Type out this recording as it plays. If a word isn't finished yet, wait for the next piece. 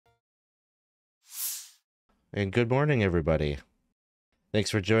and good morning, everybody.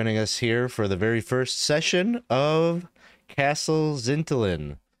 Thanks for joining us here for the very first session of Castle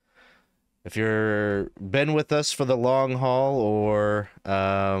Xyntillan. If you've been with us for the long haul, or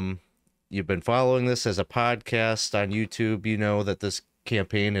you've been following this as a podcast on YouTube, you know that this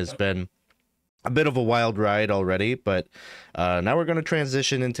campaign has been a bit of a wild ride already, but now we're going to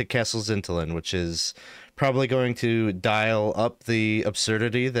transition into Castle Xyntillan, which is probably going to dial up the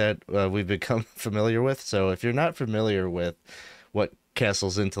absurdity that we've become familiar with. So if you're not familiar with what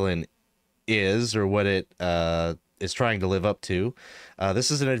Castle Xyntillan is, or what it is trying to live up to,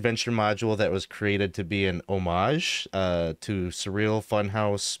 this is an adventure module that was created to be an homage to surreal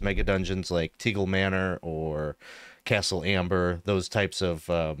funhouse mega dungeons like Teagle Manor or Castle Amber, those types of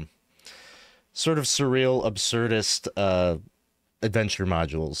sort of surreal, absurdist adventure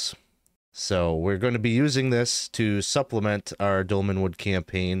modules. So we're going to be using this to supplement our Dolmenwood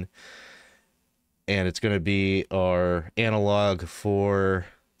campaign, and it's going to be our analog for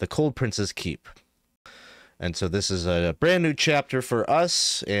the Cold Prince's Keep. And so this is a brand new chapter for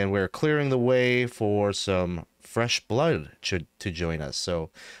us, and we're clearing the way for some fresh blood to join us.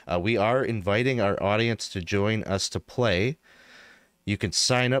 So we are inviting our audience to join us to play. You can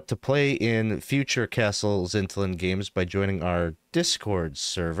sign up to play in future Castle Xyntillan games by joining our Discord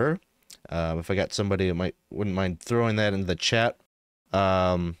server. If I got somebody who wouldn't mind throwing that in the chat.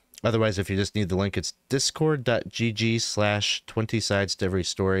 Otherwise, if you just need the link, it's discord.gg/20 sides to every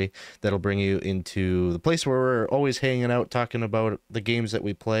story. That'll bring you into the place where we're always hanging out, talking about the games that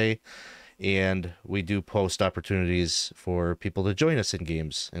we play. And we do post opportunities for people to join us in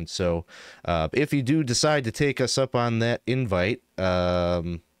games. And so if you do decide to take us up on that invite,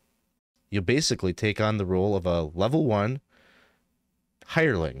 you'll basically take on the role of a level 1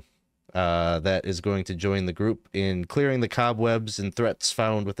 hireling that is going to join the group in clearing the cobwebs and threats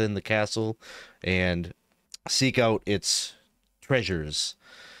found within the castle and seek out its treasures.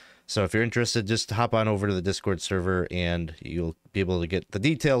 So if you're interested, just hop on over to the Discord server and you'll be able to get the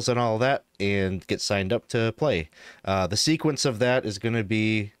details on all that and get signed up to play. The sequence of that is going to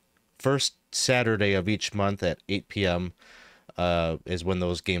be first Saturday of each month at 8 p.m. Is when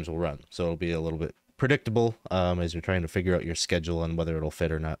those games will run. So it'll be a little bit predictable as you're trying to figure out your schedule and whether it'll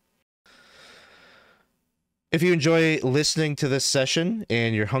fit or not. If you enjoy listening to this session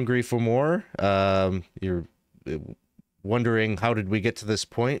and you're hungry for more, you're wondering how did we get to this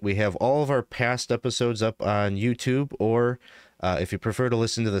point, we have all of our past episodes up on YouTube, or if you prefer to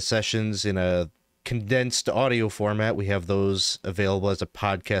listen to the sessions in a condensed audio format, we have those available as a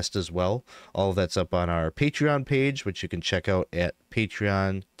podcast as well. All of that's up on our Patreon page, which you can check out at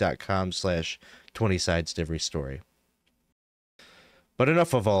patreon.com/20 sides to every story. But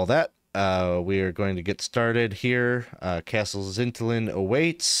enough of all that. We are going to get started here. Castle Xyntillan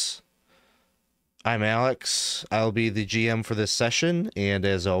awaits. I'm Alex. I'll be the GM for this session, and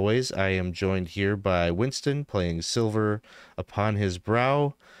as always, I am joined here by Winston playing Silver upon his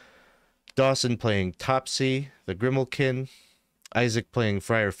brow, Dawson playing Topsy, the Grimalkin, Issac playing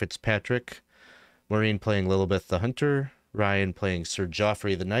Friar Fitzpatrick, Moreen playing Lillibeth the Hunter, Ryan playing Sir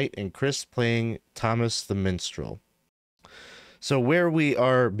Geoffrey the Knight, and Chris playing Thomas the Minstrel. So where we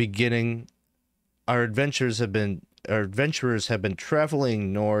are beginning, our adventurers have been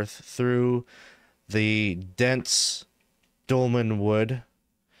traveling north through the dense Dolmenwood,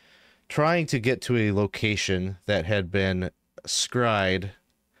 trying to get to a location that had been scryed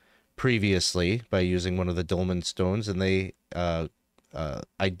previously by using one of the Dolmenstones, and they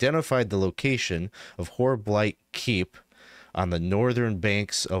identified the location of Horblight Keep on the northern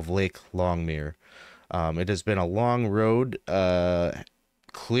banks of Lake Longmere. It has been a long road,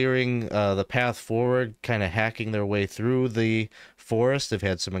 clearing the path forward, kind of hacking their way through the forest. They've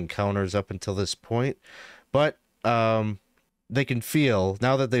had some encounters up until this point, but they can feel,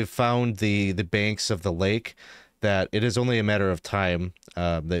 now that they've found the banks of the lake, that it is only a matter of time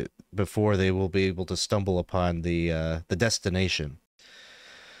before they will be able to stumble upon the destination.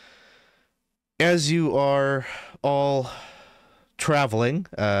 As you are all traveling,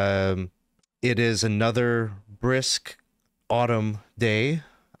 it is another brisk autumn day,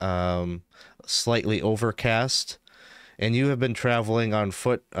 slightly overcast, and you have been traveling on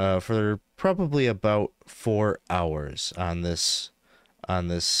foot for probably about 4 hours on this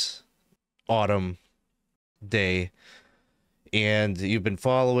autumn day, and you've been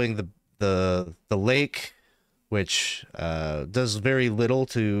following the lake, which does very little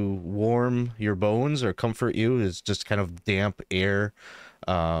to warm your bones or comfort you. It's just kind of damp air.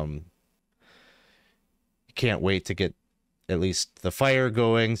 Can't wait to get at least the fire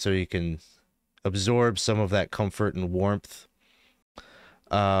going so you can absorb some of that comfort and warmth.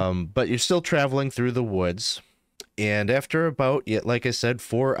 But you're still traveling through the woods. And after about, like I said,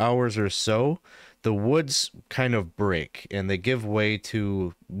 4 hours or so, the woods kind of break and they give way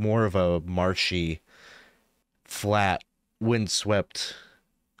to more of a marshy, flat, windswept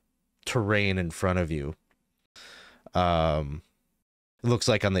terrain in front of you. It looks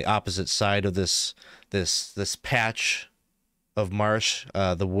like on the opposite side of this patch of marsh,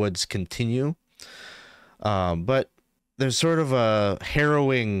 the woods continue. But there's sort of a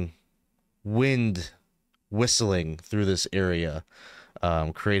harrowing wind whistling through this area,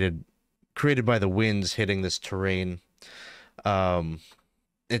 created by the winds hitting this terrain.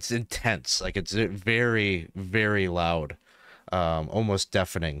 It's intense, like it's very, very loud, almost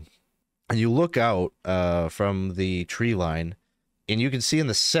deafening. And you look out from the tree line, and you can see in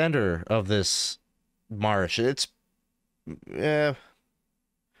the center of this marsh, it's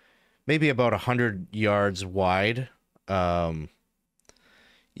maybe about 100 yards wide.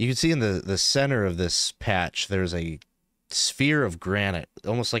 You can see in the center of this patch, there's a sphere of granite,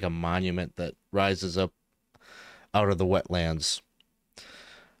 almost like a monument that rises up out of the wetlands.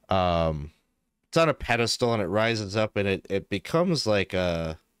 It's on a pedestal and it rises up and it becomes like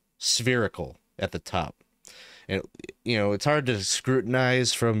a spherical at the top. And, it's hard to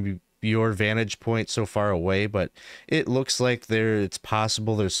scrutinize from your vantage point so far away, but it looks like it's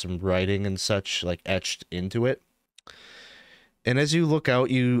possible there's some writing and such like etched into it. And as you look out,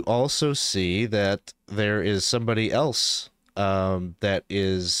 you also see that there is somebody else that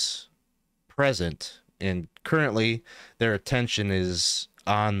is present, and currently their attention is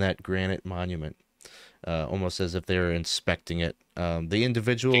on that granite monument, almost as if they're inspecting it. The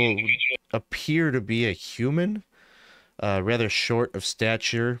individual appear to be a human, rather short of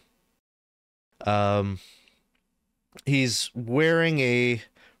stature. He's wearing a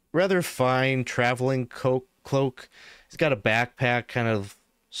rather fine traveling cloak. He's got a backpack kind of,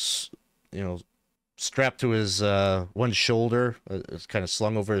 strapped to his one shoulder. It's kind of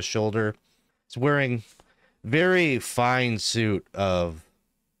slung over his shoulder. He's wearing very fine suit of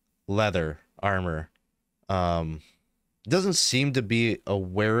leather armor. Doesn't seem to be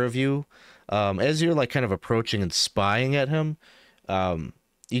aware of you. As you're like kind of approaching and spying at him,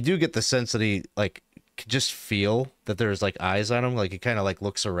 you do get the sense that he like could just feel that there's like eyes on him. Like he kind of like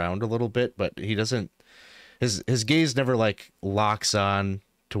looks around a little bit, but he doesn't. His gaze never like locks on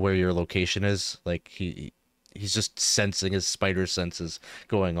to where your location is. Like he's just sensing, his spider senses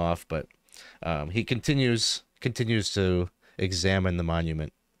going off, but he continues to examine the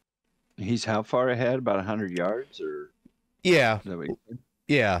monument. He's how far ahead? About 100 yards, or yeah,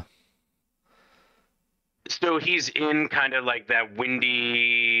 yeah. So he's in kind of like that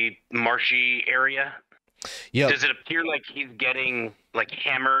windy, marshy area. Yeah. Does it appear like he's getting like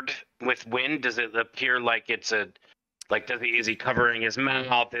hammered with wind? Does it appear like it's is he covering his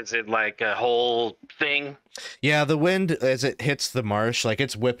mouth? Is it like a whole thing? Yeah, the wind as it hits the marsh, like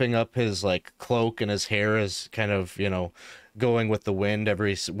it's whipping up his like cloak, and his hair is kind of, going with the wind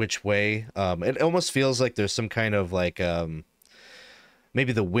every which way. It almost feels like there's some kind of like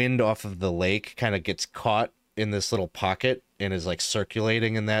maybe the wind off of the lake kind of gets caught in this little pocket and is like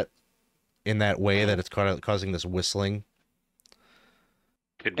circulating in that way that it's causing this whistling.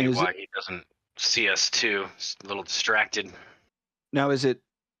 Could be why he doesn't see us too. He's a little distracted. Now, is it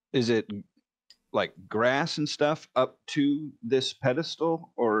like grass and stuff up to this pedestal,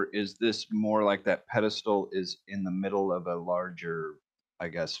 or is this more like that pedestal is in the middle of a larger, I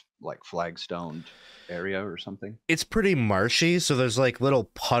guess, like flagstone area or something? It's pretty marshy, so there's like little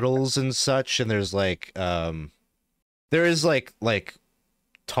puddles and such, and there's like there is like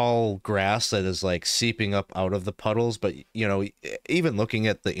tall grass that is like seeping up out of the puddles, but even looking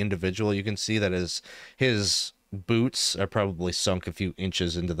at the individual, you can see that his boots are probably sunk a few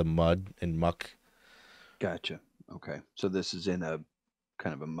inches into the mud and muck. Gotcha. Okay, so this is in a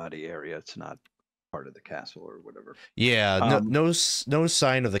kind of a muddy area. It's not part of the castle or whatever. Yeah, no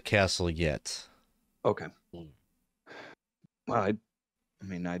sign of the castle yet. Okay. Well, I'd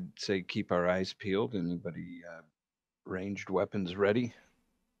say keep our eyes peeled. Anybody ranged weapons ready?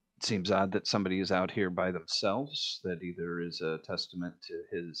 It seems odd that somebody is out here by themselves. That either is a testament to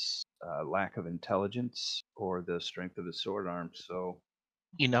his lack of intelligence or the strength of his sword arm. So,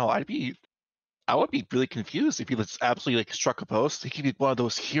 I would be really confused if he was absolutely like struck a post. He could be one of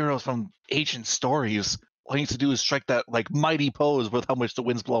those heroes from ancient stories. All he needs to do is strike that like mighty pose with how much the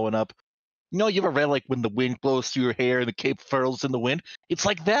wind's blowing up. You ever read like when the wind blows through your hair and the cape furls in the wind? It's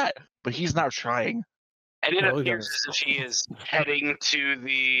like that, but he's not trying. And it appears as if he is heading to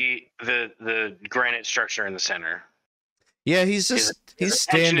the granite structure in the center. Yeah, he's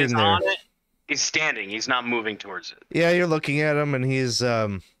standing there. He's standing. He's not moving towards it. Yeah, you're looking at him, and he's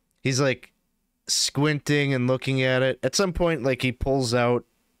like squinting and looking at it. At some point, like he pulls out,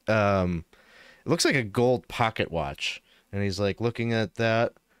 it looks like a gold pocket watch, and he's like looking at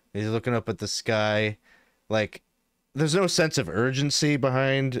that. He's looking up at the sky, like there's no sense of urgency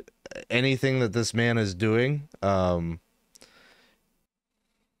behind anything that this man is doing.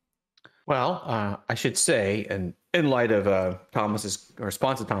 Well, I should say, and in light of Thomas's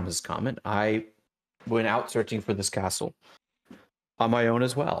response to Thomas's comment, I went out searching for this castle on my own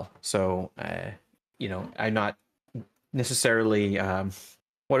as well. So, I'm not necessarily,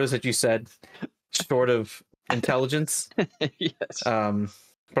 what is it you said? Short of intelligence. Yes.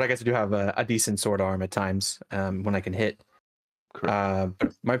 But I guess I do have a decent sword arm at times when I can hit. But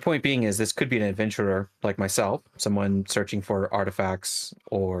my point being is this could be an adventurer like myself, someone searching for artifacts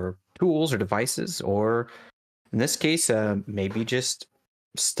or tools or devices, or in this case, maybe just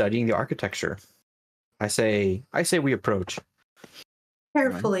studying the architecture. I say we approach.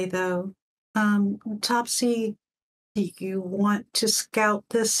 Carefully, though. Topsy, do you want to scout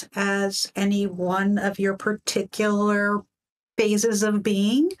this as any one of your particular phases of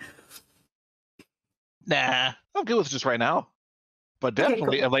being? Nah, I'm good with just right now. But Okay,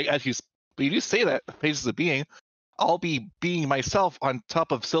 definitely, cool. and like as you say that phases of being, I'll be being myself on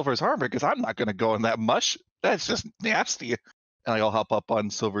top of Silver's armor because I'm not gonna go in that mush. That's just nasty. And like, I'll hop up on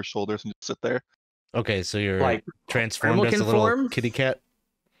Silver's shoulders and just sit there. Okay, so you're Like transformed as a Grimalkin little form? kitty cat.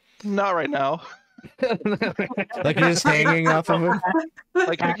 Not right now. Like you're just hanging off of him.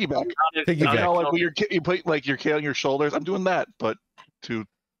 Like piggyback. Piggyback. You know, like when you put like your cat on your shoulders. I'm doing that, but to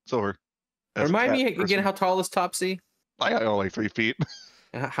Silver. as a Remind cat me again, person. how tall is Topsy? I got like 3 feet.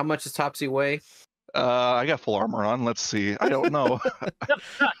 How much does Topsy weigh? I got full armor on. Let's see. I don't know.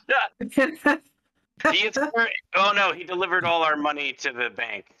 Oh no, he delivered all our money to the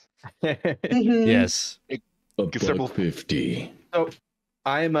bank. Mhm. Yes. Considerable- $1.50.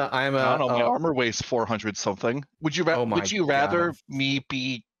 I'm a I don't know. My armor weighs 400 something. Would you Oh my would you God. rather me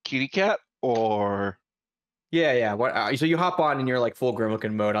be kitty cat or? Yeah. What? So you hop on and you're like full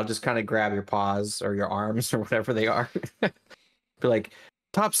Grimalkin mode. I'll just kind of grab your paws or your arms or whatever they are. Be like,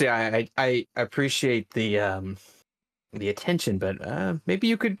 Topsy, I appreciate the attention, but maybe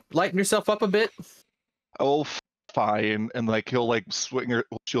you could lighten yourself up a bit. Oh, fine. And like she'll swing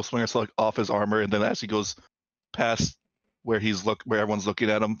herself like, off his armor, and then as he goes past where where everyone's looking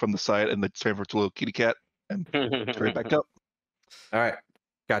at him from the side, and then transfer to a little kitty cat and turn it back up. All right,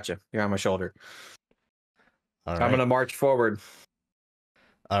 gotcha. You're on my shoulder. All I'm right. gonna march forward.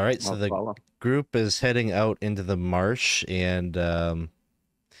 All right. So I'll the follow. group is heading out into the marsh, and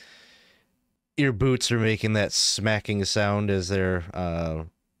your boots are making that smacking sound as they're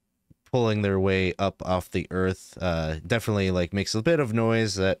pulling their way up off the earth. Definitely like makes a bit of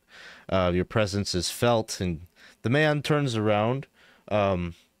noise that your presence is felt, and the man turns around. He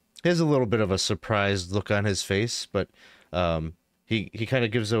has a little bit of a surprised look on his face, but he kind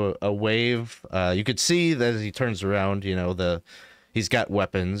of gives a wave. You could see that as he turns around, he's got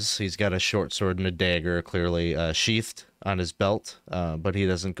weapons. He's got a short sword and a dagger, clearly sheathed on his belt, but he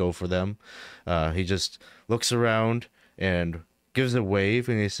doesn't go for them. He just looks around and gives a wave,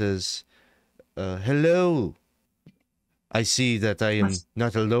 and he says, hello. I see that I am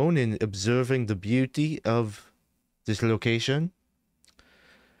not alone in observing the beauty of this location.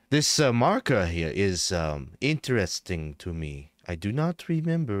 This marker here is interesting to me. I do not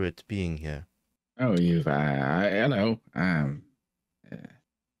remember it being here. Oh, hello.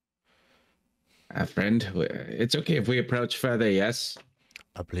 Friend, it's okay if we approach further, yes?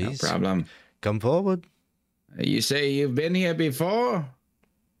 Please, No problem. come forward. You say you've been here before?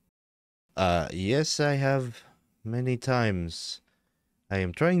 Yes, I have many times. I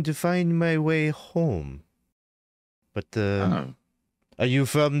am trying to find my way home. But, Oh, are you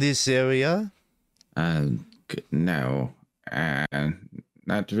from this area? no.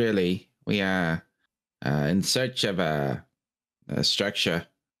 Not really. We are in search of a structure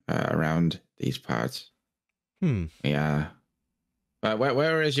around these parts. Yeah. But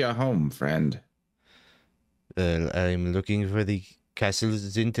where is your home, friend? I'm looking for the Castle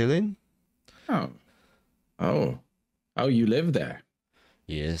Xyntillan. Oh, you live there?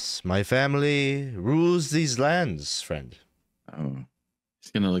 Yes, my family rules these lands, friend. Oh,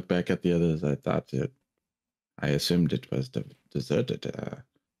 he's gonna look back at the others. I assumed it was deserted.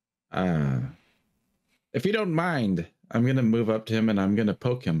 If you don't mind, I'm gonna move up to him and I'm gonna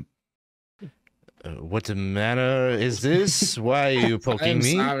poke him. What manner is this? Why are you poking I'm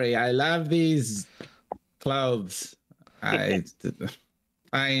me? sorry. I love these clothes.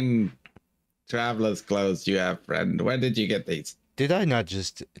 Fine traveler's clothes you have, friend. Where did you get these? Did I not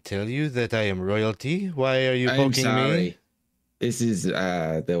just tell you that I am royalty? Why are you I'm poking sorry. me? This is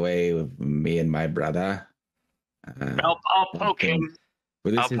the way of me and my brother. I'll poke him.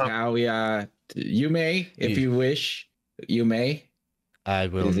 But this I'll is poke- how we are. You may, if you wish. You may. I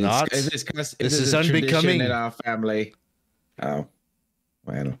will It is- not. It is, This is a tradition unbecoming. in our family. Oh,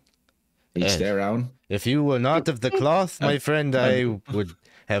 well, each their own. If you were not of the cloth, my friend, I would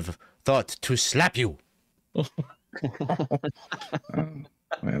have thought to slap you. Oh,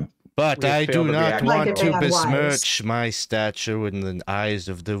 well, But We I do failed to not react. want Like a to bad wise. besmirch my stature in the eyes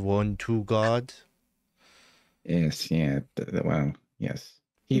of the one true God. yes, yeah. Well, yes.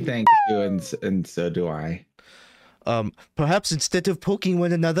 He thanks you, and so do I. Perhaps instead of poking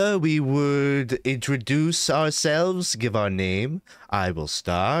one another, we would introduce ourselves, give our name. I will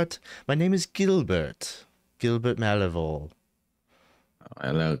start. My name is Gilbert. Gilbert Malevol. Oh,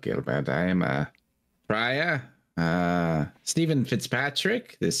 hello, Gilbert. I am a Friar. Stephen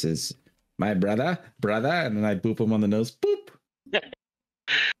Fitzpatrick. This is my brother, and then I boop him on the nose. Boop.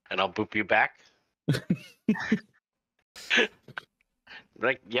 And I'll boop you back.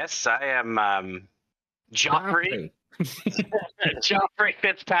 Like, yes, I am Geoffrey. Geoffrey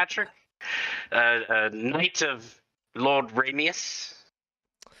Fitzpatrick, knight of Lord Ramius.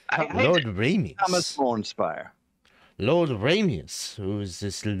 Lord Ramius. Thomas Mournspire. Lord Ramius. Who is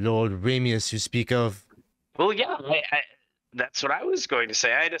this Lord Ramius you speak of? Well, yeah, that's what I was going to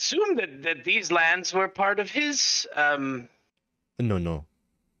say. I'd assume that these lands were part of his. No.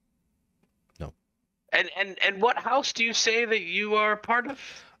 And what house do you say that you are part of?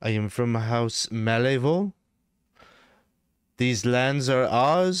 I am from House Malevol. These lands are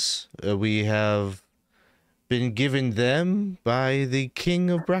ours. We have been given them by the King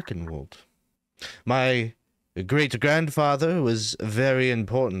of Brackenwold. My great-grandfather was very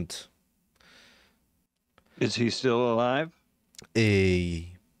important. Is he still alive? Yes,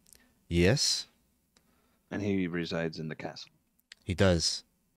 And he resides in the castle. he does.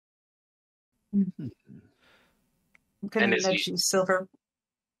 I'm gonna And is nudge he- you, Silver.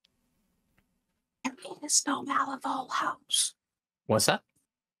 There is no Malevol house. What's that?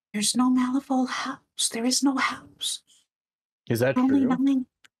 There's no Malevol house. There is no house. Is that Only true? nine.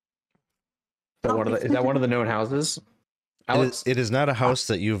 Is that one of the known houses? Alex, It is not a house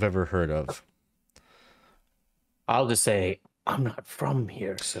that you've ever heard of. I'll just say I'm not from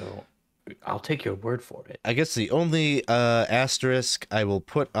here, so I'll take your word for it. I guess the only asterisk I will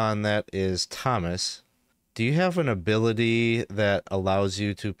put on that is Thomas. Do you have an ability that allows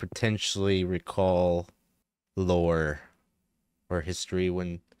you to potentially recall lore or history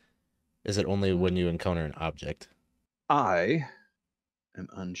when... Is it only when you encounter an object? I am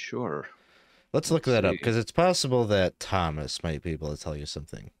unsure. Let's look Let's that up, see. because it's possible that Thomas might be able to tell you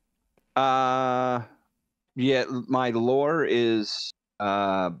something. Yeah, my lore is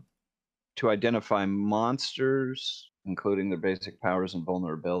to identify monsters, including their basic powers and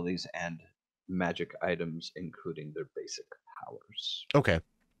vulnerabilities, and magic items, including their basic powers. Okay.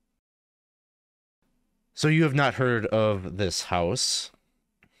 So you have not heard of this house.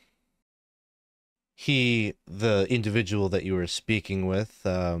 The individual that you were speaking with,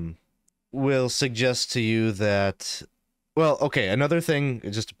 will suggest to you that... Well, okay, another thing,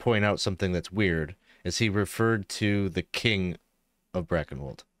 just to point out something that's weird, is he referred to the king of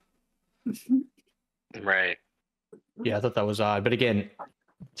Brackenwold. Right. Yeah, I thought that was odd. But again,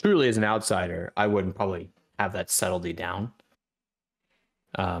 truly as an outsider, I wouldn't probably have that settled you down.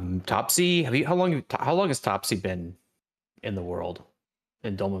 Topsy, how long has Topsy been in the world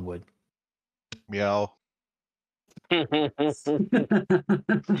in Dolmenwood? Meow. You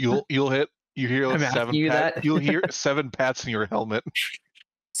hear I'm asking seven you that. You'll hear 7 pats in your helmet.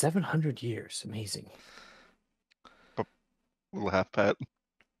 700 years, amazing. Little half pat.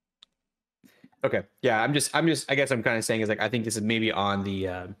 Okay, yeah, I'm just. I guess I'm kind of saying is like I think this is maybe on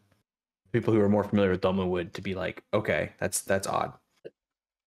the people who are more familiar with Dolmenwood to be like, okay, that's odd.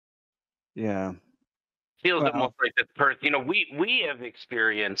 Yeah. Feels Well- almost like this person. You know, we have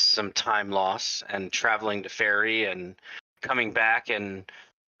experienced some time loss and traveling to ferry and coming back and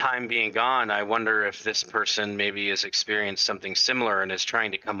time being gone. I wonder if this person maybe has experienced something similar and is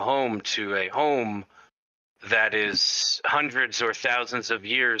trying to come home to a home that is hundreds or thousands of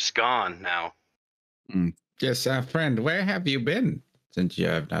years gone now. Yes, friend, where have you been since you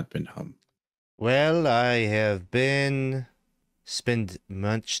have not been home? Well, I have spent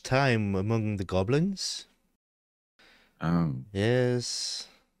much time among the goblins. Oh, Yes.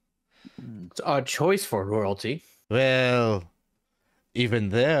 It's an odd choice for royalty. Well, even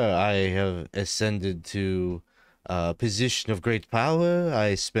there, I have ascended to a position of great power.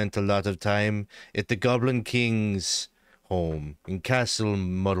 I spent a lot of time at the Goblin King's home in Castle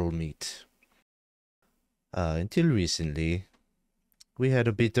Muddlemeat. Until recently, we had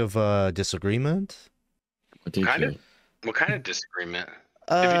a bit of a disagreement. What kind of disagreement?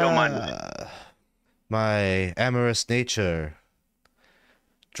 If you don't mind. My amorous nature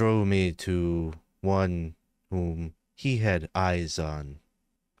drove me to one whom he had eyes on.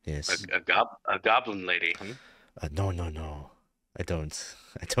 Yes. A goblin lady. No. I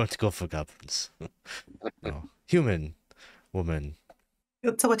don't go for goblins. No. Human woman.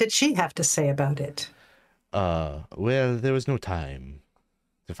 So what did she have to say about it? Well, there was no time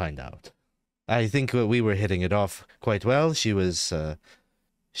to find out. I think we were hitting it off quite well. She was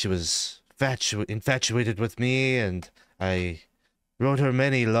infatuated with me, and I wrote her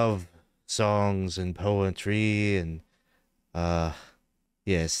many love songs and poetry, and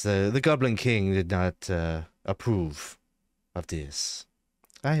yes, the Goblin King did not approve of this.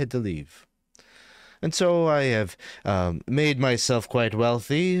 I had to leave. And so I have made myself quite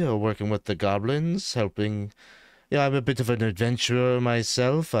wealthy, working with the goblins, helping. Yeah, I'm a bit of an adventurer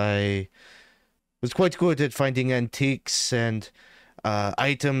myself. I was quite good at finding antiques and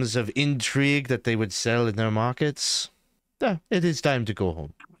items of intrigue that they would sell in their markets. Yeah, it is time to go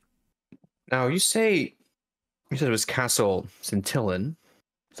home. Now, you said it was Castle Xyntillan.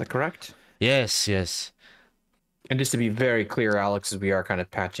 Is that correct? Yes. And just to be very clear, Alex, as we are kind of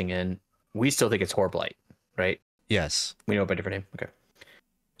patching in, we still think it's Horblight, right? Yes. We know it by a different name. Okay.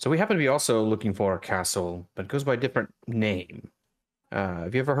 So we happen to be also looking for a castle, but it goes by a different name.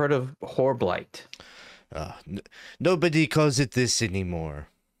 Have you ever heard of Horblight? Nobody calls it this anymore.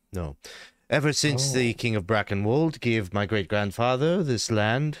 No. Ever since the King of Brackenwold gave my great-grandfather this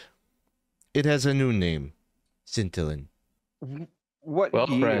land, it has a new name. Xyntillan. What Well,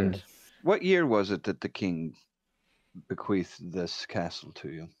 year? friend. What year was it that the king bequeathed this castle to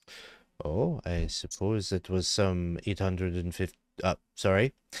you? Oh, I suppose it was some 850...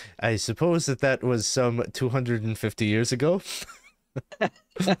 sorry. I suppose that was some 250 years ago.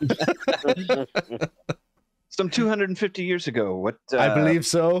 Some 250 years ago. What? I believe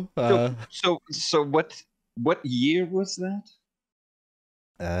so. So what year was that?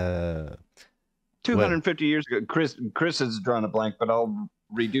 250 years ago. Chris has drawn a blank, but I'll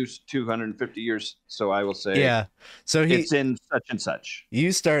reduce 250 years. So I will say, yeah. So it's in such and such.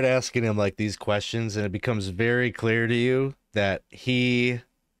 You start asking him like these questions, and it becomes very clear to you that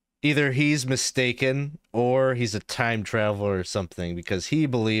either he's mistaken or he's a time traveler or something, because he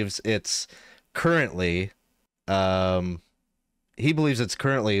believes it's currently like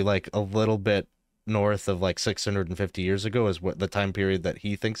a little bit north of like 650 years ago is what the time period that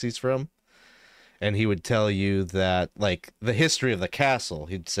he thinks he's from. And he would tell you that, like, the history of the castle,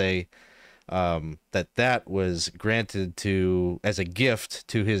 he'd say that was granted as a gift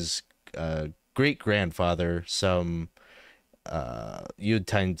to his great-grandfather some, you'd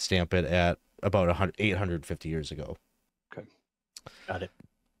time stamp it at about 850 years ago. Okay. Got it.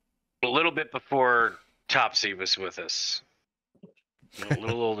 A little bit before Topsy was with us. A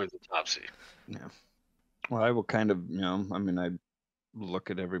little older than Topsy. Yeah. Well, I will kind of, I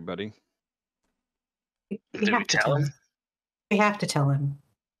look at everybody. We have to tell him. We have to tell him.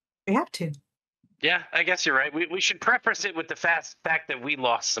 We have to. Yeah, I guess you're right. We should preface it with the fact that we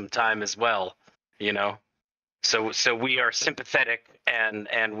lost some time as well, So we are sympathetic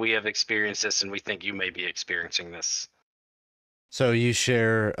and we have experienced this, and we think you may be experiencing this. So you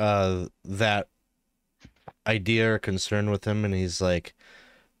share that idea or concern with him, and he's like,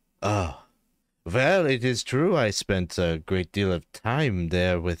 "Oh, well, it is true. I spent a great deal of time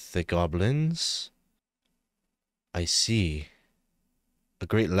there with the goblins. I see. A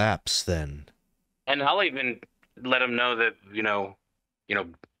great lapse, then." And I'll even let him know that,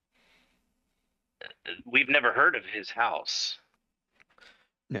 we've never heard of his house.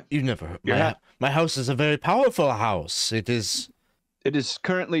 Yeah. You've never heard. My house is a very powerful house. It is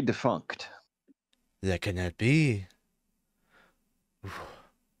currently defunct. That cannot be.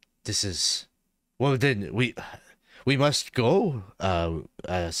 This is... Well, then, we must go.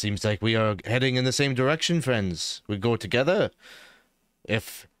 Seems like we are heading in the same direction, friends. We go together.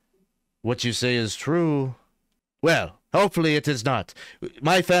 If what you say is true... Well, hopefully it is not.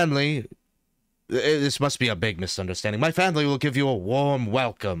 My family... This must be a big misunderstanding. My family will give you a warm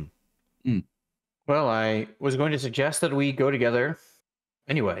welcome. Well, I was going to suggest that we go together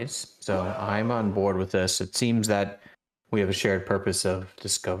anyways, so I'm on board with this. It seems that we have a shared purpose of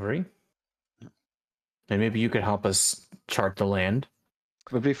discovery. And maybe you could help us chart the land.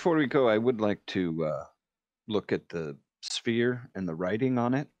 But before we go, I would like to look at the sphere and the writing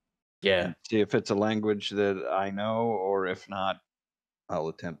on it. Yeah. See if it's a language that I know, or if not, I'll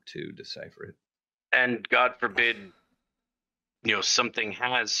attempt to decipher it. And God forbid something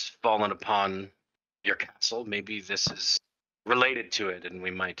has fallen upon your castle. Maybe this is related to it, and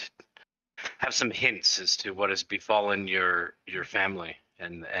we might have some hints as to what has befallen your family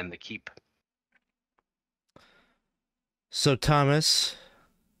and the keep. So, Thomas,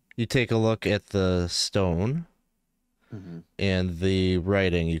 you take a look at the stone and the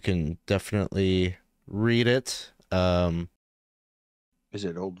writing. You can definitely read it. Is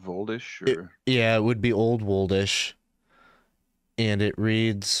it Old Voldish? Or? It would be Old Woldish. And it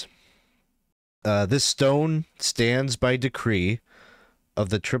reads, this stone stands by decree of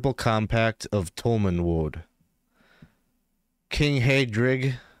the Triple Compact of Tolmenwold. King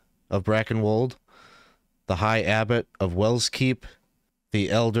Hadrig of Brackenwold, the High Abbot of Wellskeep, the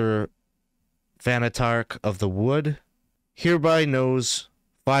Elder Vanatarch of the Wood, hereby knows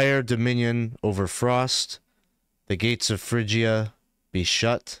fire dominion over frost, the gates of Phrygia be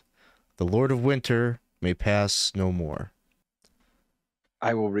shut, the Lord of Winter may pass no more.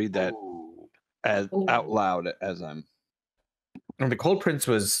 I will read that out loud as I'm... And the Cold Prince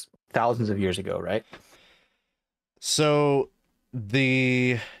was thousands of years ago, right? So,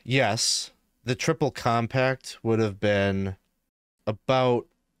 the Triple Compact would have been about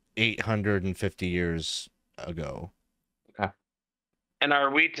 850 years ago. Okay. And are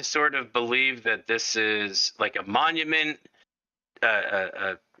we to sort of believe that this is like a monument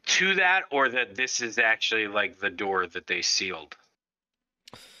to that, or that this is actually like the door that they sealed?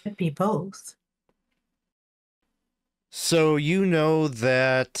 Could be both. So you know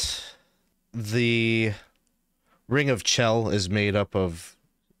that the Ring of Chell is made up of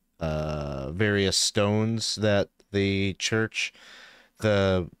various stones that the church,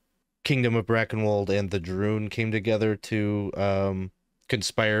 the Kingdom of Brackenwold, and the Droon came together to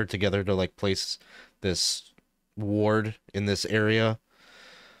conspire together to like place this ward in this area.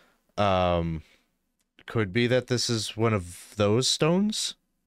 Could be that this is one of those stones,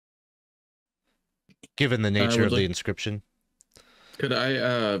 given the nature of the inscription. Could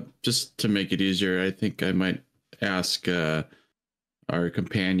I, just to make it easier, I think I might ask our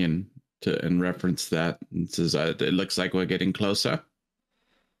companion and reference that. It says, it looks like we're getting closer.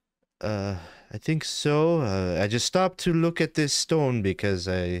 I think so. I just stopped to look at this stone because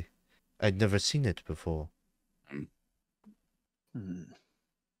I'd never seen it before. I'm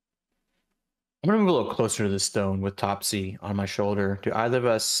gonna move a little closer to the stone with Topsy on my shoulder. Do either of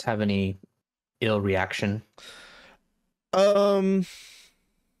us have any ill reaction? More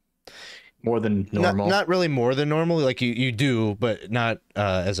than normal? Not really more than normal. Like you do, but not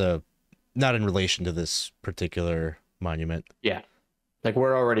not in relation to this particular monument. Yeah. Like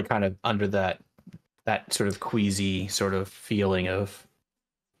we're already kind of under that sort of queasy sort of feeling of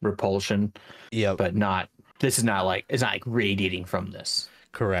repulsion. Yeah. But it's not like radiating from this.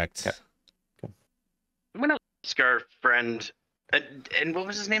 Correct. Okay. I'm gonna ask our friend, and what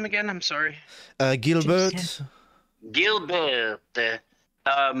was his name again? I'm sorry. Gilbert. Gilbert.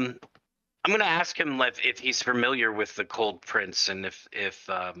 I'm gonna ask him if he's familiar with the Cold Prince, and if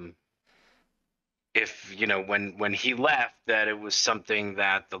when he left, that it was something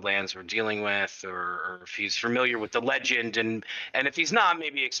that the lands were dealing with, or if he's familiar with the legend, and if he's not,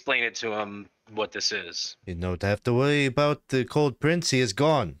 maybe explain it to him what this is. You don't have to worry about the Cold Prince. He is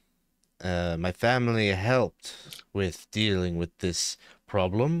gone. My family helped with dealing with this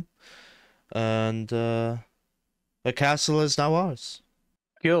problem, and the castle is now ours.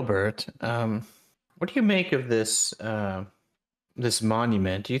 Gilbert, what do you make of this this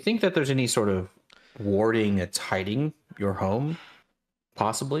monument? Do you think that there's any sort of warding that's hiding your home,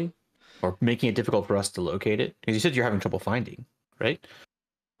 possibly, or making it difficult for us to locate it? Because you said you're having trouble finding, right?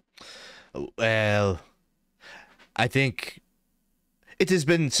 Well, I think it has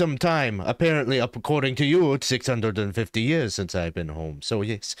been some time. Apparently, according to you, it's 650 years since I've been home. So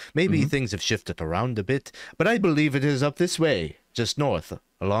yes, maybe things have shifted around a bit, but I believe it is up this way, just north,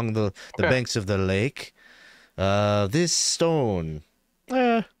 along the banks of the lake. This stone,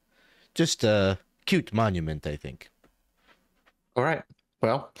 just a cute monument, I think. All right.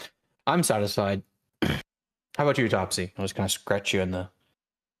 Well, I'm satisfied. How about you, Topsy? I'll just kind of scratch you in the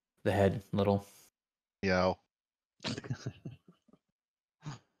head a little. Yo.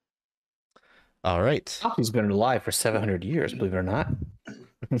 All right. Topsy's been alive for 700 years, believe it or not.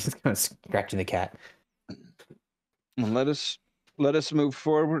 He's just kind of scratching the cat. Well, let us move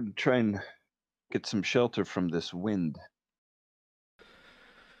forward and try and get some shelter from this wind.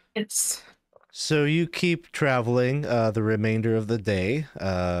 So you keep traveling the remainder of the day.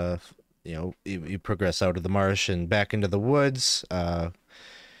 You progress out of the marsh and back into the woods.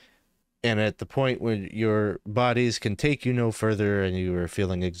 And at the point when your bodies can take you no further and you are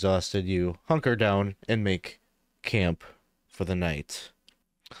feeling exhausted, you hunker down and make camp for the night.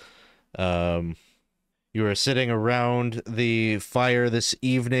 You are sitting around the fire this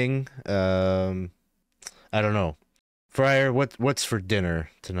evening. I don't know. Friar, what's for dinner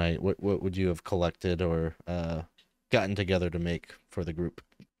tonight? What would you have collected or gotten together to make for the group?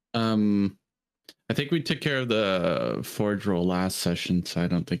 I think we took care of the forge roll last session, so I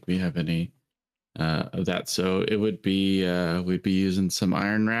don't think we have any of that. So it would be we'd be using some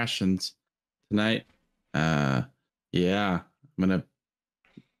iron rations tonight. Yeah, I'm gonna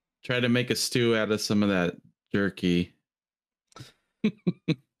try to make a stew out of some of that jerky.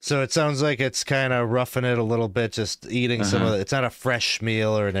 So it sounds like it's kind of roughing it a little bit, just eating some of it. It's not a fresh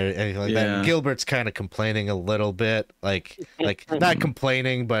meal or anything like that. And Gilbert's kind of complaining a little bit, like not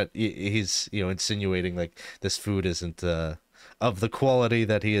complaining, but he's insinuating like this food isn't of the quality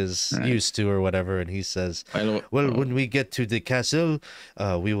that he is used to or whatever. And he says, "Well, when we get to the castle,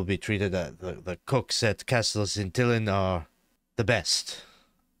 we will be treated. The cooks at Castle Xyntillan are the best."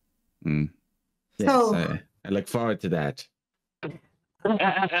 Yes, So- I look forward to that.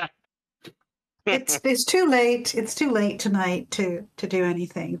 It's too late. It's too late tonight to do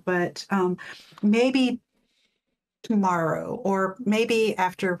anything, but maybe tomorrow, or maybe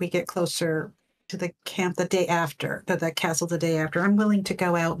after we get closer to the camp the day after, to the castle the day after, I'm willing to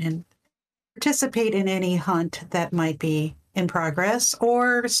go out and participate in any hunt that might be in progress,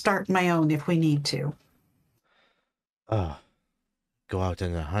 or start my own if we need to. Go out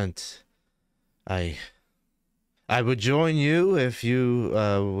on a hunt. I would join you if you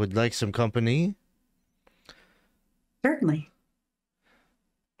would like some company. Certainly.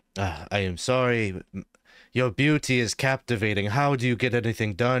 I am sorry. Your beauty is captivating. How do you get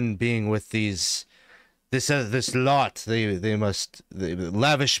anything done being with this lot? They must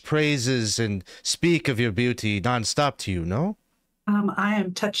lavish praises and speak of your beauty nonstop to you, no? I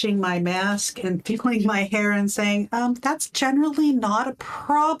am touching my mask and feeling my hair and saying, that's generally not a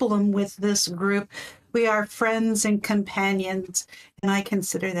problem with this group. We are friends and companions, and I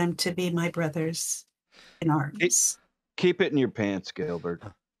consider them to be my brothers in arms. Keep it in your pants, Gilbert.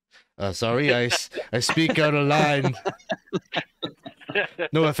 Sorry, I speak out of line.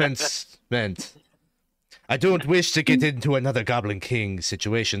 No offense meant. I don't wish to get into another Goblin King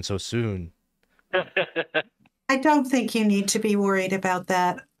situation so soon. I don't think you need to be worried about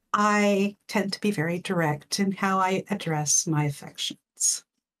that. I tend to be very direct in how I address my affections.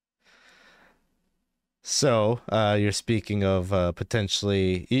 So, you're speaking of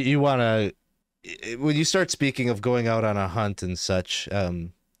potentially, you want to, when you start speaking of going out on a hunt and such,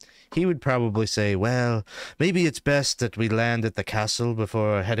 he would probably say, well, maybe it's best that we land at the castle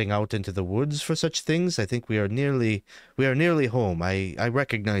before heading out into the woods for such things. I think we are nearly home. I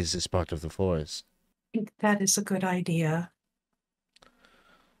recognize this part of the forest. I think that is a good idea.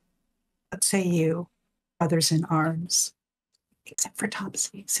 Let's say you, brothers in arms, except for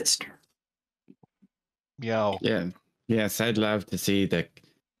Topsy, sister. Meow. Yeah. Yes, I'd love to see the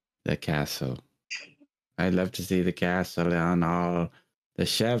castle. I'd love to see the castle and all the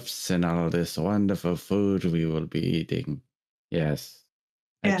chefs and all this wonderful food we will be eating. Yes.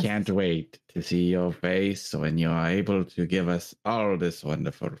 Yes. I can't wait to see your face when you are able to give us all this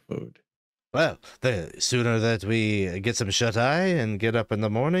wonderful food. Well, the sooner that we get some shut-eye and get up in the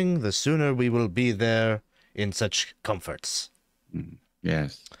morning, the sooner we will be there in such comforts.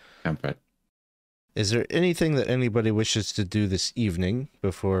 Yes, comfort. Is there anything that anybody wishes to do this evening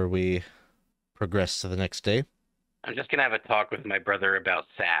before we progress to the next day? I'm just gonna have a talk with my brother about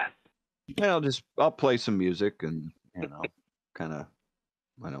Sass. Yeah, I'll play some music and kind of,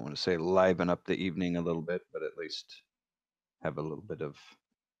 I don't want to say liven up the evening a little bit, but at least have a little bit of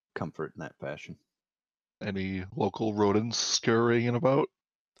comfort in that fashion. Any local rodents scurrying about?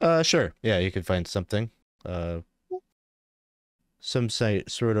 Sure. Yeah, you could find something. Some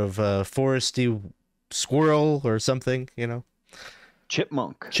sort of foresty squirrel or something,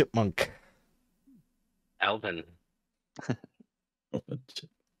 Chipmunk. Chipmunk. Alvin.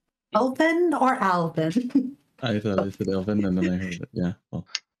 Elvin or Alvin? I thought I said Elvin, and then I heard it. Yeah. Well.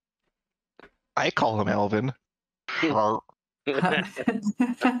 I call him Alvin. You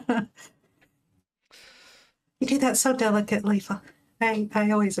do that so delicately. I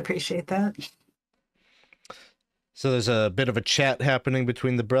always appreciate that. So there's a bit of a chat happening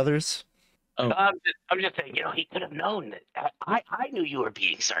between the brothers. Oh. I'm just saying, he could have known that. I knew you were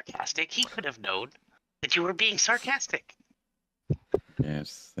being sarcastic. He could have known that you were being sarcastic.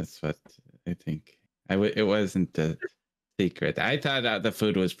 Yes, that's what I think. It wasn't a secret. I thought the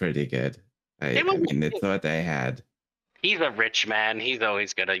food was pretty good. I mean, it's what I had. He's a rich man. He's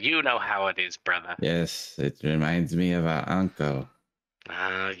always gonna. You know how it is, brother. Yes, it reminds me of our uncle.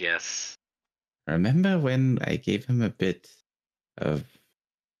 Yes. Remember when I gave him a bit of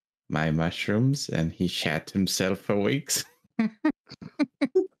my mushrooms, and he shat himself for weeks.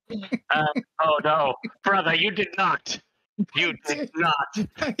 Oh no, brother, you did not. You did not.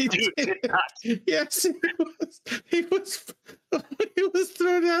 You did not. Yes, he was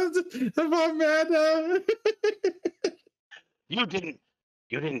thrown out of our manor. You didn't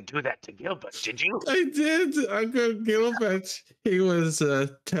do that to Gilbert, did you? I did, Uncle Gilbert. He was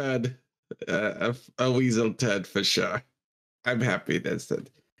a turd, a weasel turd for sure. I'm happy that's it.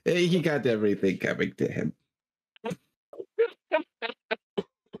 He got everything coming to him.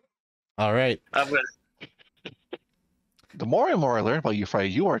 All right. The more and more I learn about you, Friar,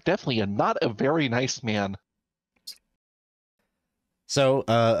 you are definitely not a very nice man. So,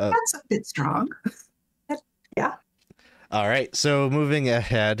 That's a bit strong. Yeah. all right. So moving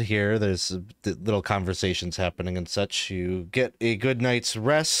ahead here, there's little conversations happening and such. You get a good night's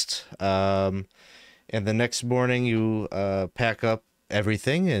rest. And the next morning you pack up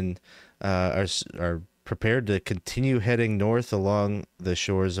everything and are prepared to continue heading north along the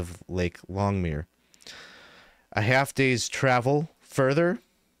shores of Lake Longmere. A half day's travel further,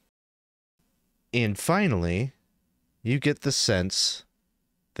 and finally, you get the sense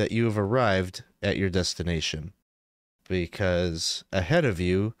that you have arrived at your destination, because ahead of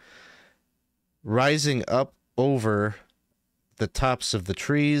you, rising up over the tops of the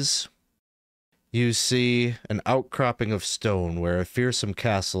trees, you see an outcropping of stone where a fearsome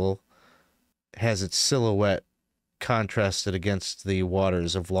castle has its silhouette contrasted against the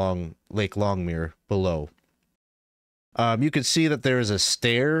waters of Lake Longmere below. You can see that there is a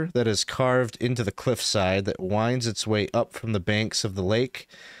stair that is carved into the cliffside that winds its way up from the banks of the lake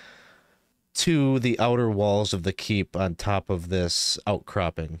to the outer walls of the keep on top of this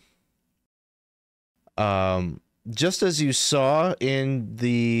outcropping. Just as you saw in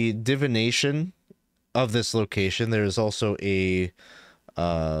the divination of this location, there is also a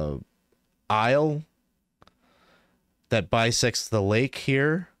aisle that bisects the lake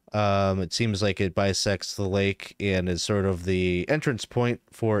here. It seems like it bisects the lake and is sort of the entrance point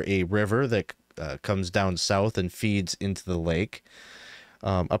for a river that comes down south and feeds into the lake.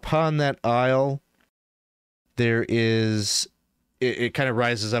 Upon that aisle, there is... It kind of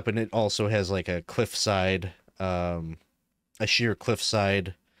rises up, and it also has like a cliffside, a sheer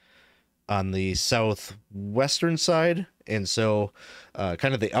cliffside on the southwestern side. And so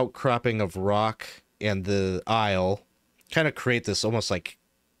kind of the outcropping of rock and the aisle kind of create this almost like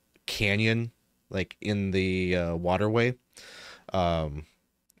canyon, like in the waterway.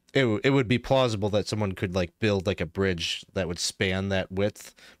 It would be plausible that someone could like build like a bridge that would span that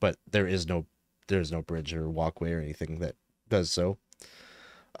width, but there's no bridge or walkway or anything that does so.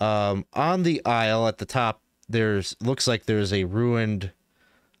 On the aisle at the top, looks like there's a ruined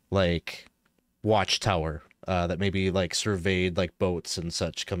like watchtower that maybe like surveyed like boats and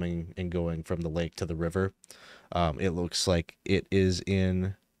such coming and going from the lake to the river. It looks like it is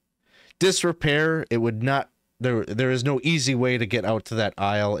in disrepair. It would not, there is no easy way to get out to that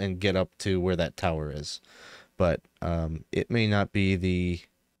aisle and get up to where that tower is, but it may not be the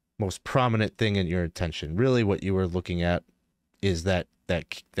most prominent thing in your attention. Really what you were looking at is that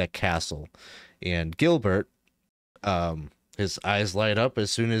castle. And Gilbert, his eyes light up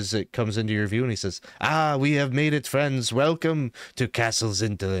as soon as it comes into your view, and he says, "Ah, we have made it, friends. Welcome to Castle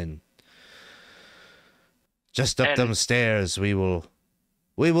Xyntillan. Just up them stairs, we will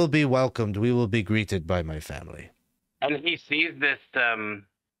be welcomed. We will be greeted by my family." And he sees this kind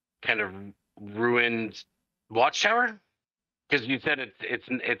of ruined watchtower? Because you said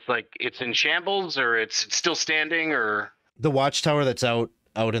it's like it's in shambles, or it's still standing, or the watchtower that's out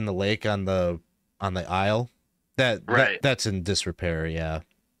in the lake on the aisle, that's in disrepair. Yeah.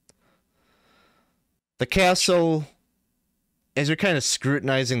 The castle, as you're kind of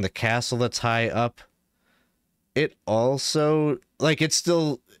scrutinizing the castle that's high up, it also like it's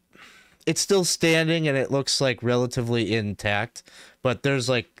still standing and it looks like relatively intact, but there's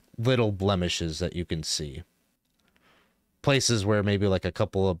like little blemishes that you can see. Places where maybe like a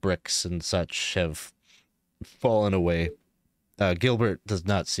couple of bricks and such have fallen away. Gilbert does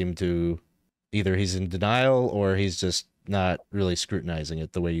not seem to, either he's in denial or he's just not really scrutinizing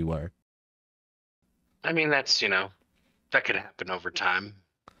it the way you are. I mean, that's, that could happen over time.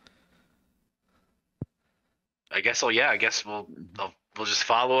 I guess we'll just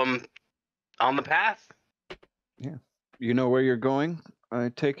follow him on the path. Yeah. You know where you're going, I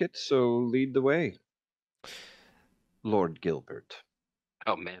take it, so lead the way, Lord Gilbert.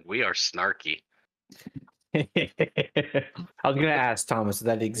 Oh man, we are snarky. I was gonna ask Thomas, is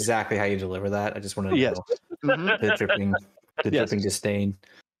that exactly how you deliver that? I just want to know. Mm-hmm. The dripping disdain.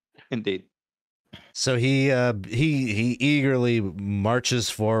 Indeed. So he eagerly marches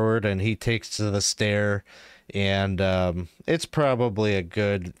forward and he takes to the stair, and it's probably a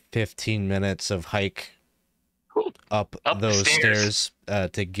good 15 minutes of hike up those stairs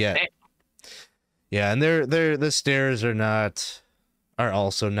to get. Hey. Yeah, and the stairs are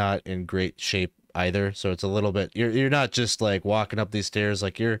also not in great shape either. So it's a little bit, you're not just like walking up these stairs,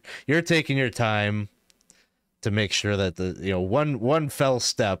 like you're taking your time to make sure that one fell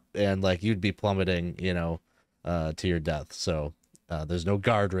step and like you'd be plummeting, to your death. So there's no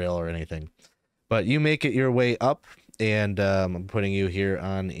guardrail or anything, but you make it your way up, and I'm putting you here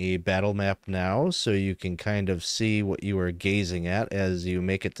on a battle map now so you can kind of see what you are gazing at as you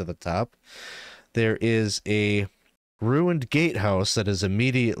make it to the top. There is a ruined gatehouse that is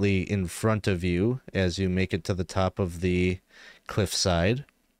immediately in front of you as you make it to the top of the cliffside.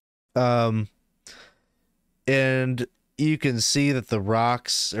 And you can see that the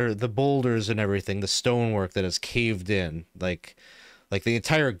rocks, or the boulders and everything, the stonework that is caved in, like the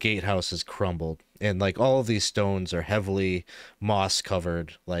entire gatehouse has crumbled, and like all of these stones are heavily moss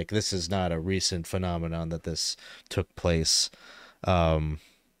covered. Like this is not a recent phenomenon that this took place.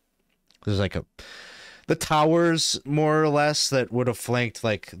 There's like the towers, more or less, that would have flanked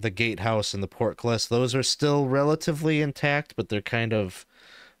like the gatehouse and the portcullis. Those are still relatively intact, but they're kind of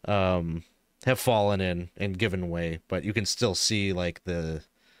have fallen in and given way. But you can still see like their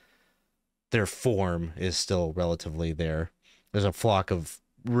form is still relatively there. There's a flock of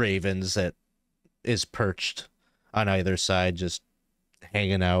ravens that is perched on either side, just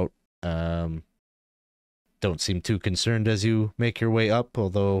hanging out. Don't seem too concerned as you make your way up,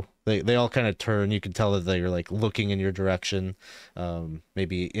 although they all kind of turn. You can tell that they're like looking in your direction,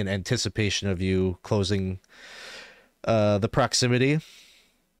 maybe in anticipation of you closing the proximity.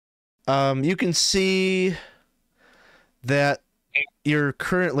 You can see that you're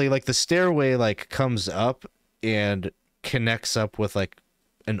currently, like, the stairway like comes up and connects up with like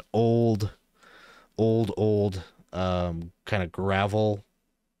an old kind of gravel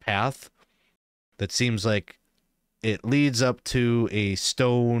path that seems like it leads up to a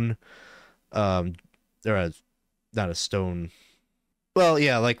stone, not a stone. Well,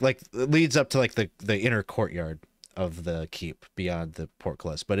 yeah, like it leads up to like the inner courtyard of the keep beyond the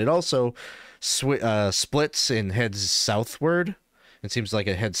portcullis, but it also splits and heads southward. It seems like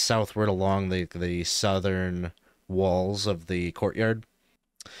it heads southward along the southern walls of the courtyard.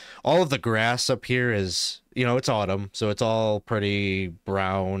 All of the grass up here is, it's autumn, so it's all pretty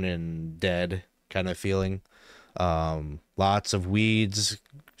brown and dead kind of feeling. Lots of weeds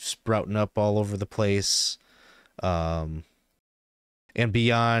sprouting up all over the place. And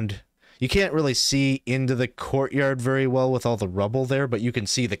beyond, you can't really see into the courtyard very well with all the rubble there, but you can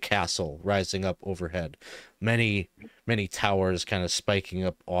see the castle rising up overhead. Many towers kind of spiking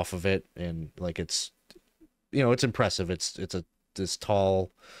up off of it, and like it's impressive. It's this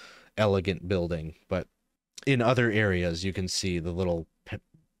tall, elegant building, but in other areas you can see the little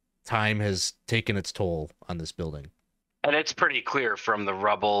time has taken its toll on this building. And it's pretty clear from the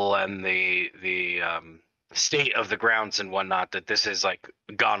rubble and the state of the grounds and whatnot that this is like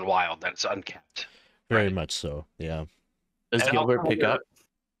gone wild, that it's unkept. Very much so, yeah. Does Gilbert pick up?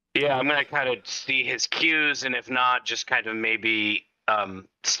 Yeah, I'm gonna kind of see his cues, and if not, just kind of maybe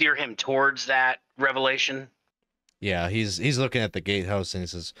steer him towards that revelation. Yeah, he's looking at the gatehouse and he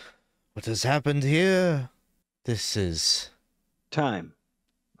says, "What has happened here? This is time.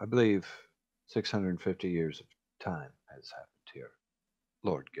 I believe 650 years of time has happened here,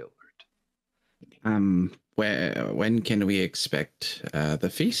 Lord Gilbert." When can we expect the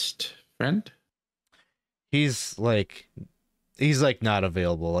feast, friend? He's like not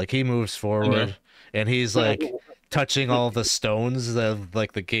available. Like he moves forward and he's like touching all the stones of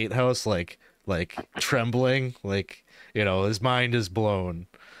like the gatehouse, like trembling, like his mind is blown.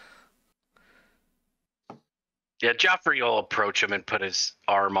 Yeah, Geoffrey will approach him and put his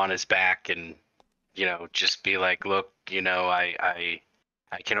arm on his back and just be like, "Look,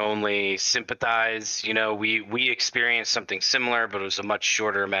 I can only sympathize. We experienced something similar, but it was a much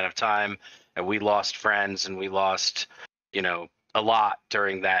shorter amount of time, and we lost friends and we lost, a lot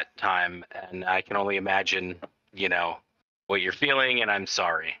during that time. And I can only imagine, what you're feeling, and I'm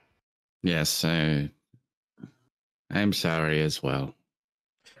sorry." Yes, I'm sorry as well.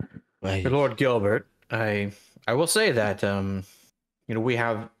 Lord Gilbert, I will say that we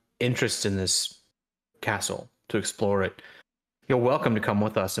have interest in this castle to explore it. You're welcome to come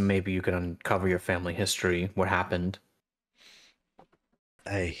with us, and maybe you can uncover your family history, what happened.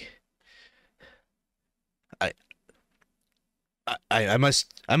 I must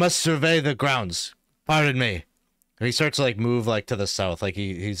survey the grounds. Pardon me. And he starts to like move like to the south, like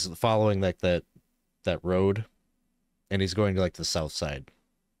he's following like the road, and he's going to like the south side.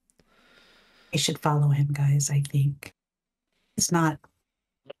 We should follow him, guys. I think it's not.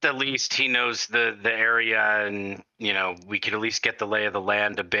 At least he knows the area, and we could at least get the lay of the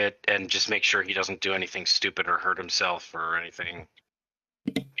land a bit, and just make sure he doesn't do anything stupid or hurt himself or anything.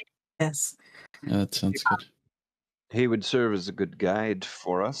 Yes. Yeah, that sounds good. He would serve as a good guide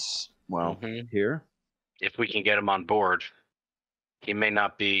for us while here. If we can get him on board, he may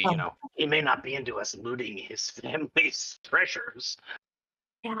not be, he may not be into us looting his family's treasures.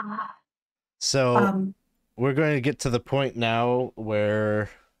 Yeah. So we're going to get to the point now where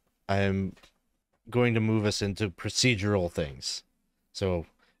I'm going to move us into procedural things. So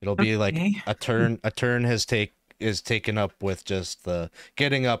it'll be like a turn is taken up with just the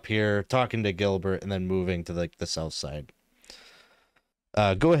getting up here, talking to Gilbert, and then moving to like the south side.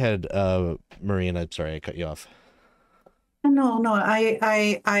 Go ahead, Moreen. I'm sorry I cut you off. No.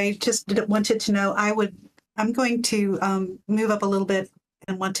 I just wanted to know. I'm going to move up a little bit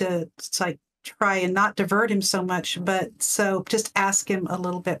and want to like try and not divert him so much, but so just ask him a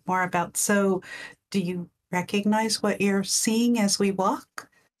little bit more about. So, do you recognize what you're seeing as we walk?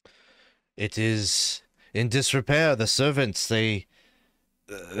 It is in disrepair. The servants, they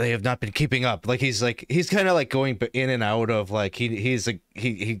have not been keeping up. Like he's kind of like going in and out of like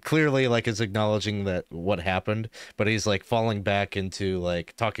he clearly like is acknowledging that what happened, but he's like falling back into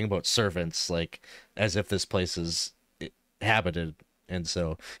like talking about servants like as if this place is habited. And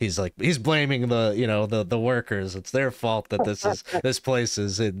so he's blaming the workers. It's their fault that this place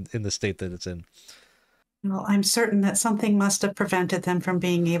is in the state that it's in. Well, I'm certain that something must have prevented them from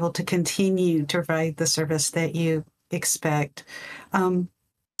being able to continue to provide the service that you expect.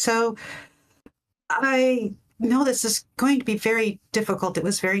 So I know this is going to be very difficult. It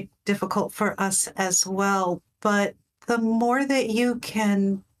was very difficult for us as well. But the more that you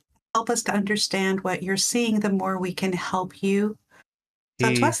can help us to understand what you're seeing, the more we can help you.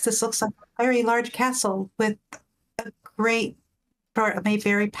 So to us, this looks like a very large castle with a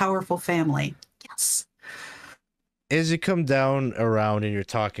very powerful family. Yes. As you come down around and you're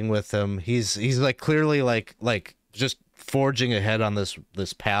talking with him, he's like clearly like just forging ahead on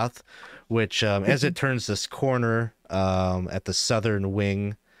this path, which as it turns this corner at the southern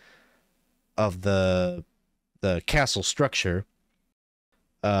wing of the castle structure,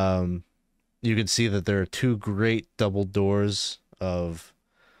 you can see that there are two great double doors of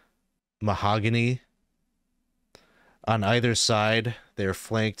mahogany. On either side, they're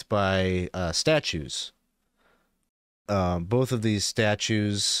flanked by statues. Both of these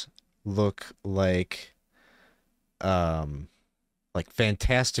statues look like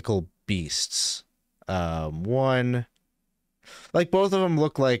fantastical beasts. One, like both of them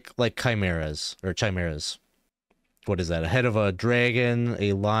look like chimeras. What is that? A head of a dragon,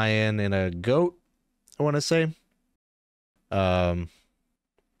 a lion, and a goat, I want to say.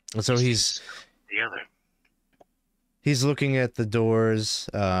 So he's looking at the doors.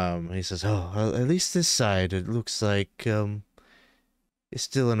 He says, "Oh, at least this side, it looks like it's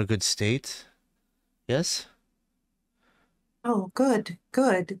still in a good state. Yes." Oh, good.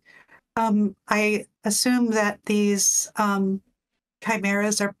 I assume that these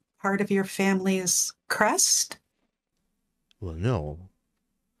chimeras are part of your family's crest? Well, no.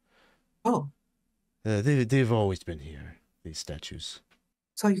 Oh. They've always been here, these statues.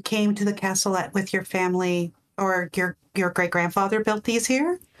 So you came to the castle with your family, or your great-grandfather built these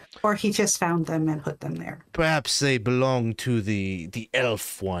here? Or he just found them and put them there? Perhaps they belong to the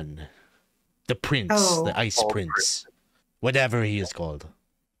elf one. The prince, the ice prince. Whatever he is called.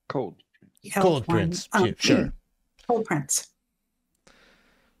 Cold Prince, sure. Cold Prince.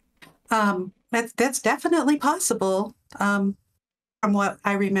 That's definitely possible. From what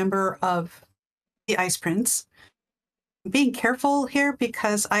I remember of the Ice Prince. Being careful here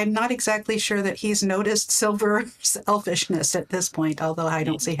because I'm not exactly sure that he's noticed Silver's elfishness at this point, although I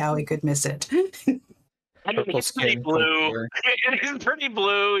don't see how he could miss it. I mean, he's pretty blue. He's pretty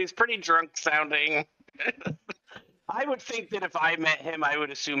blue. He's pretty drunk sounding. I would think that if I met him, I would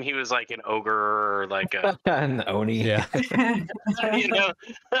assume he was like an ogre or like an Oni. Yeah.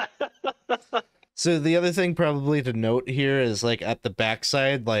 So the other thing probably to note here is like at the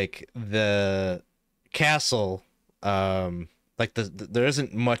backside, like the castle, like there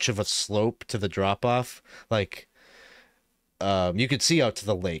isn't much of a slope to the drop off. Like you could see out to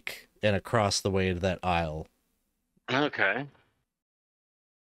the lake and across the way to that aisle. Okay.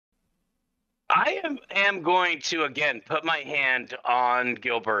 I am going to, again, put my hand on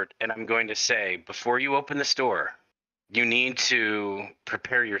Gilbert, and I'm going to say, before you open this door, you need to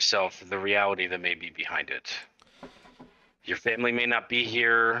prepare yourself for the reality that may be behind it. Your family may not be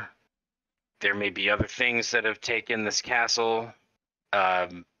here. there may be other things that have taken this castle.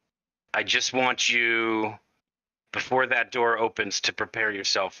 I just want you, before that door opens, to prepare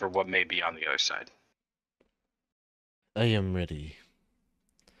yourself for what may be on the other side. I am ready.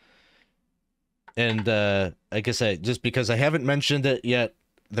 And I guess just because I haven't mentioned it yet,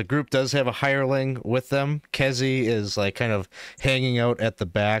 the group does have a hireling with them. Kezi is like kind of hanging out at the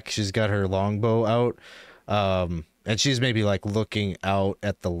back. She's got her longbow out. And she's maybe like looking out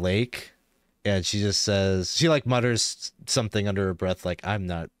at the lake. And she just says, she like mutters something under her breath, like, I'm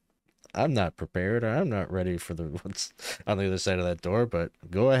not prepared. I'm not ready for what's on the other side of that door, but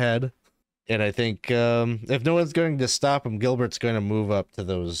go ahead. And I think if no one's going to stop him, Gilbert's going to move up to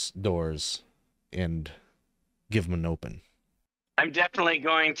those doors and give him an open. I'm definitely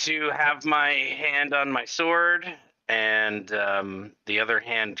going to have my hand on my sword and the other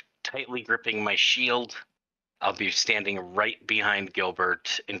hand tightly gripping my shield. I'll be standing right behind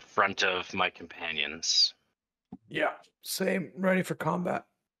Gilbert in front of my companions. Yeah, same. Ready for combat.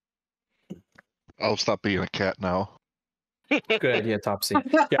 I'll stop being a cat now. Good idea, Topsy.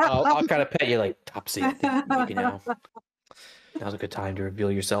 Yeah, I'll kind of pet you like, Topsy, I think maybe now's a good time to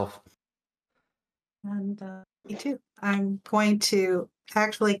reveal yourself. And me too. I'm going to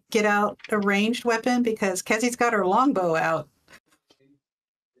actually get out a ranged weapon because Kezi's got her longbow out.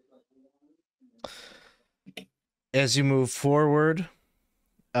 As you move forward,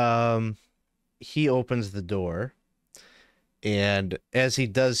 he opens the door, and as he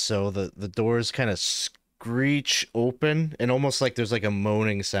does so, the doors kind of screech open, and almost like there's like a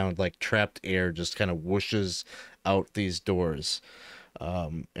moaning sound, like trapped air just kind of whooshes out these doors.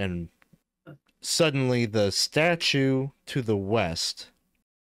 And suddenly the statue to the west,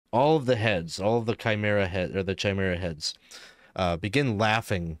 all of the chimera heads, begin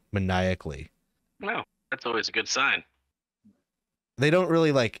laughing maniacally. No, that's always a good sign. They don't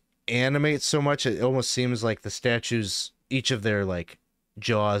really like animate so much. It almost seems like the statues, each of their like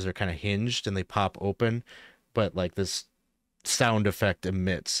jaws are kind of hinged and they pop open, but like this sound effect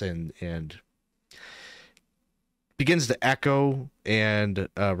emits and begins to echo and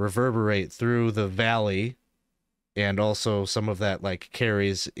reverberate through the valley, and also some of that like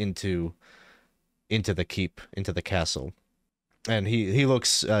carries into the keep, into the castle. And he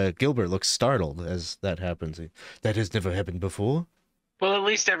looks, Gilbert looks startled as that happens. That has never happened before. Well, at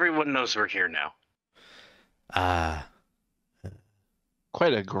least everyone knows we're here now.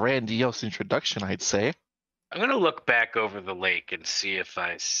 Quite a grandiose introduction, I'd say. I'm going to look back over the lake and see if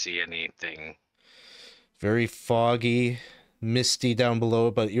I see anything. Very foggy, misty down below,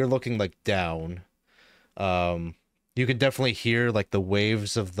 but you're looking like down. You can definitely hear like the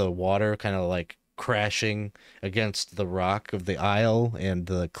waves of the water kind of like crashing against the rock of the isle and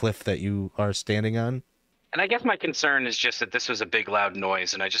the cliff that you are standing on. And I guess my concern is just that this was a big loud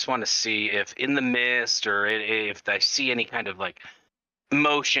noise, and I just want to see if in the mist or if I see any kind of like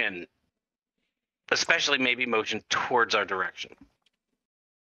motion, especially maybe motion towards our direction.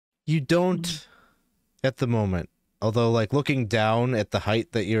 You don't at the moment, although like looking down at the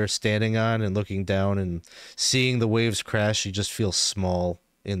height that you're standing on and looking down and seeing the waves crash, you just feel small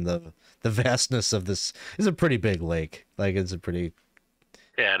in the vastness of this. Is a pretty big lake. Like it's a pretty...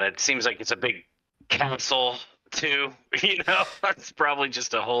 Yeah, and it seems like it's a big castle too. You know, it's probably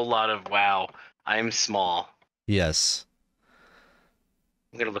just a whole lot of, wow, I'm small. Yes.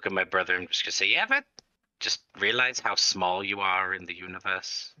 I'm going to look at my brother and just going to say, yeah, but just realize how small you are in the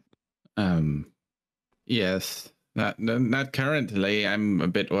universe. Yes. Not currently. I'm a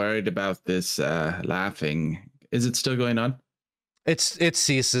bit worried about this laughing. Is it still going on? It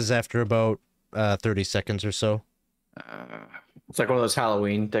ceases after about 30 seconds or so. It's like one of those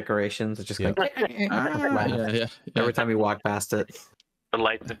Halloween decorations. It's just Yeah. like every time you walk past it. The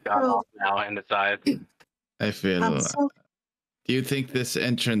lights have gone off now and the side. I feel... do you think this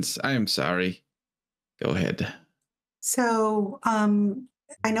entrance... I'm sorry. Go ahead. So,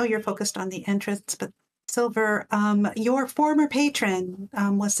 I know you're focused on the entrance, but Silver, your former patron,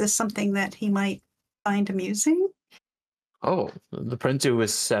 was this something that he might find amusing? Oh, the prince who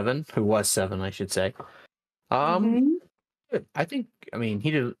was 7, I should say. I think, I mean,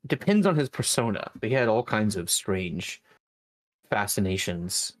 he depends on his persona. He had all kinds of strange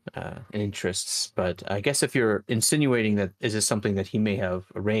fascinations and interests, but I guess if you're insinuating that is this something that he may have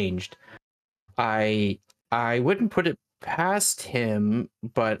arranged, I wouldn't put it past him,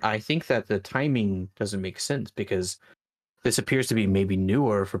 but I think that the timing doesn't make sense because this appears to be maybe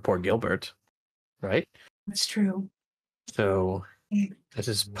newer for poor Gilbert, right? That's true. So this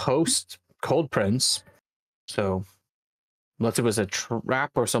is post Cold Prince. So unless it was a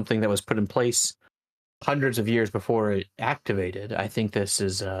trap or something that was put in place hundreds of years before it activated. I think this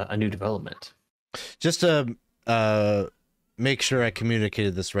is a new development. Just to make sure I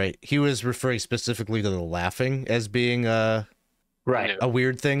communicated this right, he was referring specifically to the laughing as being right a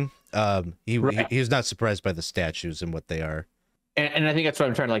weird thing. He Right. was not surprised by the statues and what they are. And I think that's what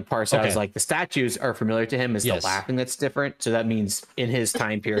I'm trying to like parse out. Okay. Is like the statues are familiar to him. Is Yes. the laughing that's different? So that means in his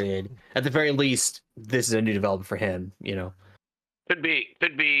time period, at the very least, this is a new development for him. You know. Could be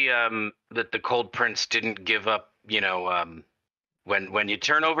that the Cold Prince didn't give up. You know, when you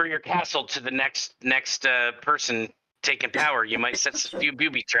turn over your castle to the next person taking power, you might set a few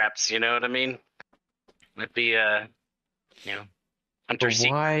booby traps. You know what I mean? Might be hunter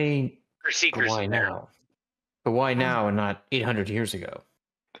Why? seekers Why in there. now? But why now and not 800 years ago?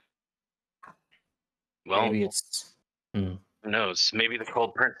 Well, Maybe it's. who knows? Maybe the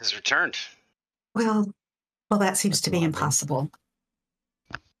Cold Prince has returned. Well, that seems That's to be lovely. impossible.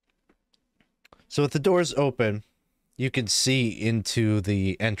 So with the doors open, you can see into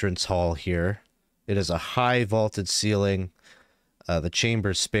the entrance hall here. It is a high vaulted ceiling. The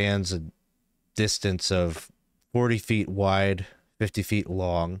chamber spans a distance of 40 feet wide, 50 feet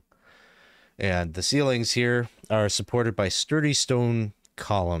long. And the ceilings here are supported by sturdy stone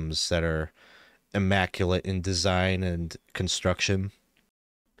columns that are immaculate in design and construction.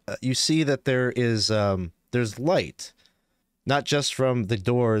 You see that there is there's light, not just from the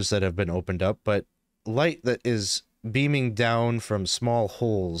doors that have been opened up, but light that is beaming down from small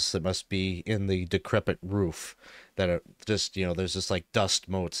holes that must be in the decrepit roof that are just, there's just like dust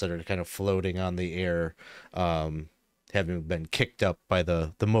motes that are kind of floating on the air, having been kicked up by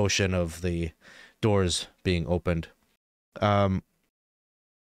the motion of the doors being opened. And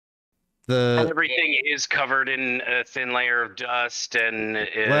everything is covered in a thin layer of dust, and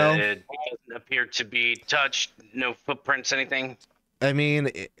it doesn't appear to be touched. No footprints, anything. I mean,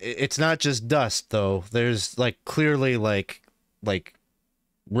 it's not just dust though. There's like clearly like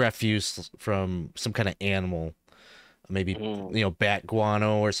refuse from some kind of animal, maybe bat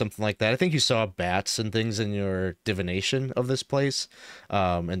guano or something like that. I think you saw bats and things in your divination of this place,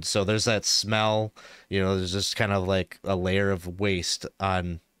 and so there's that smell. There's just kind of like a layer of waste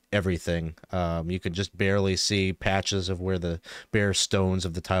on everything. You can just barely see patches of where the bare stones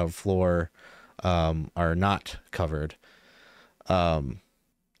of the tiled floor are not covered.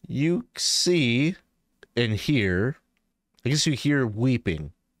 You see and hear, I guess you hear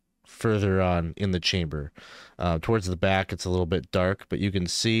weeping further on in the chamber. Towards the back, it's a little bit dark, but you can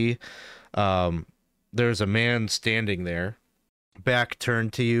see there's a man standing there, back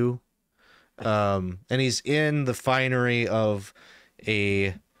turned to you, and he's in the finery of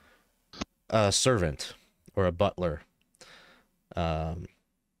a servant or a butler.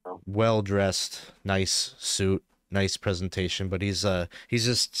 Well-dressed, nice suit, nice presentation, but he's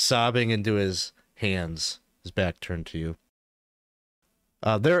just sobbing into his hands, his back turned to you.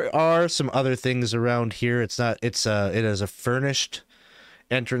 There are some other things around here. It is a furnished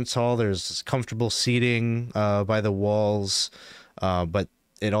entrance hall. There's comfortable seating by the walls, but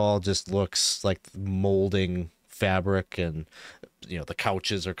it all just looks like molding fabric, and the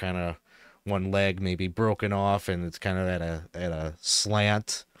couches are kind of one leg maybe broken off, and it's kind of at a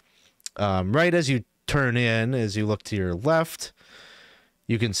slant. Right as you turn in, as you look to your left,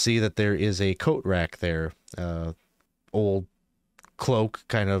 you can see that there is a coat rack there, old cloak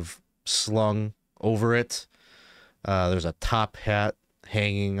kind of slung over it. There's a top hat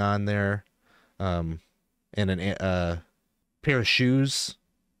hanging on there, and a pair of shoes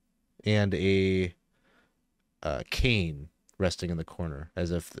and a cane resting in the corner, as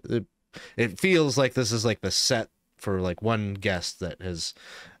if it feels like this is like the set for like one guest that has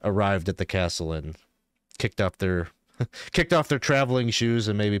arrived at the castle and kicked off their traveling shoes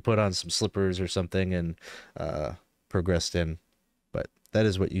and maybe put on some slippers or something and progressed in. But that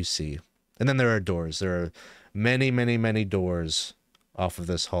is what you see. And then there are doors. There are many, many, many doors off of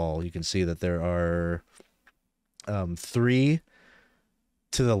this hall. You can see that there are 3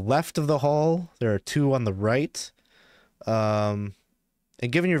 to the left of the hall. There are 2 on the right. And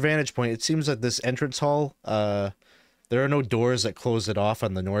given your vantage point, it seems that this entrance hall, there are no doors that close it off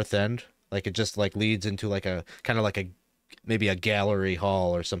on the north end. Like it just like leads into like a kind of like maybe a gallery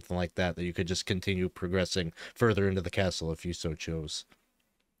hall or something like that you could just continue progressing further into the castle if you so chose.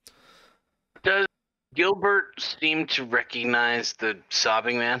 Does Gilbert seem to recognize the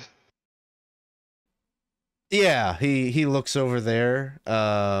sobbing man? Yeah, he looks over there,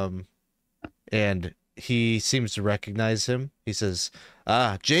 and he seems to recognize him. He says,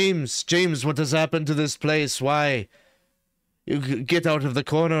 James, what has happened to this place? Why? You get out of the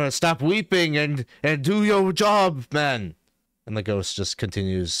corner and stop weeping and do your job, man. And the ghost just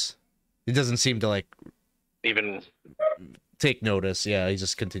continues. He doesn't seem to like even take notice. Yeah, he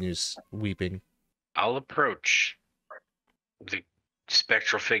just continues weeping. I'll approach the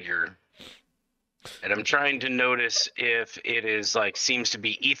spectral figure, and I'm trying to notice if it is like seems to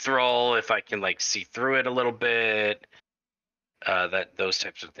be ethereal, if I can like see through it a little bit, those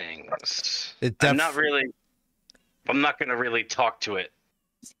types of things. I'm not going to really talk to it,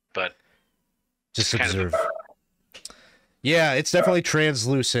 but just observe. Yeah, it's definitely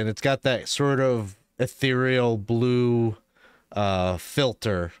translucent. It's got that sort of ethereal blue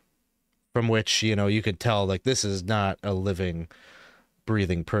filter from which, you could tell, like, this is not a living,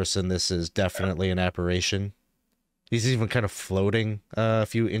 breathing person. This is definitely an apparition. He's even kind of floating a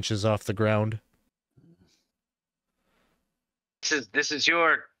few inches off the ground. This is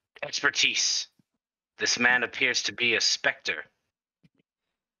your expertise. This man appears to be a specter.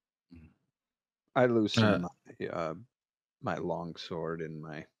 I loosen my long sword in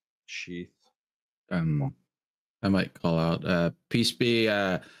my sheath. I might call out, peace be,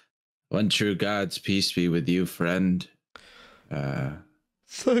 one true God's peace be with you, friend.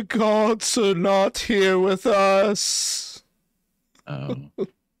 The gods are not here with us. Oh.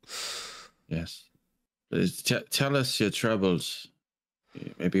 Yes. Tell us your troubles.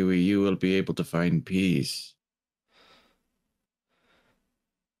 Maybe you will be able to find peace.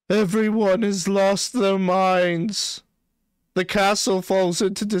 Everyone has lost their minds. The castle falls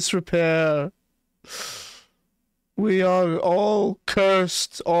into disrepair. We are all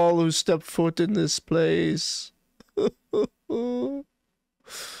cursed, all who step foot in this place.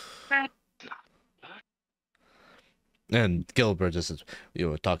 And Gilbert just says,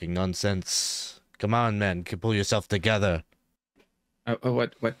 "You are talking nonsense. Come on, man, pull yourself together."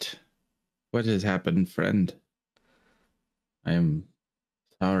 What has happened, friend? I am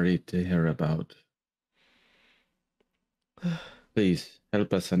sorry to hear about. Please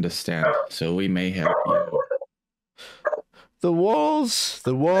help us understand, so we may help you. The walls,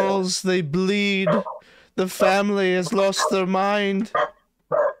 they bleed. The family has lost their mind.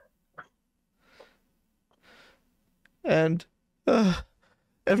 And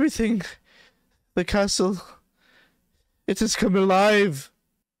everything, the castle, it has come alive.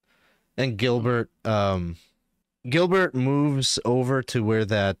 And Gilbert moves over to where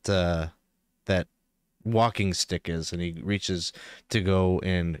that walking stick is, and he reaches to go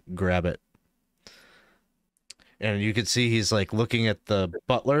and grab it. And you can see he's like looking at the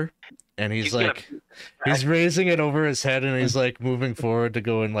butler, and he's raising it over his head, and he's like moving forward to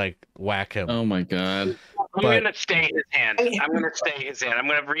go and like whack him. Oh my God. I'm gonna stay his hand. I'm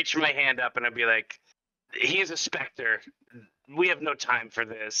gonna reach my hand up and I'll be like, he's a specter. We have no time for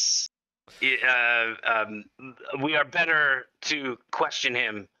this. We are better to question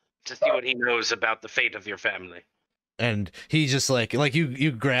him to see what he knows about the fate of your family. And he just like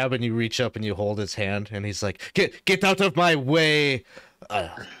you grab and you reach up and you hold his hand, and he's like, get out of my way,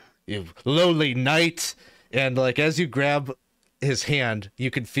 you lowly knight. And like as you grab his hand, you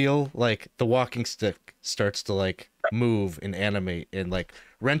can feel like the walking stick starts to like move and animate and like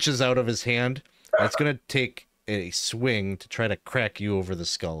wrenches out of his hand. And it's gonna take a swing to try to crack you over the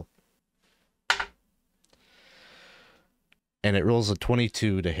skull. And it rolls a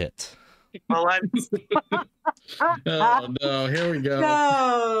 22 to hit. Well, Oh no, here we go.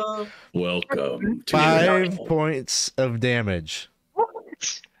 No. Welcome to 5 points of damage.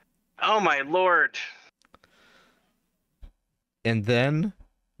 what? Oh my lord. And then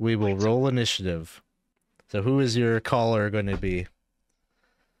we will roll initiative. So who is your caller going to be?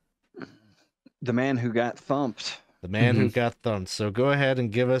 The man who got thumped. The man who got thumped. So go ahead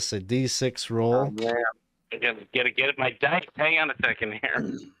and give us a D6 roll. Oh, man. I gotta get my dice. Hang on a second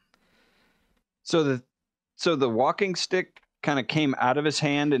here. So the walking stick kind of came out of his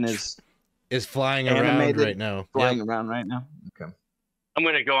hand and is flying around animated, right now. flying around right now. Okay. I'm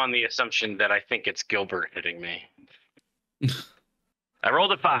gonna go on the assumption that I think it's Gilbert hitting me. I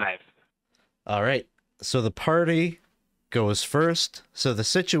rolled a 5. All right. So the party goes first. So the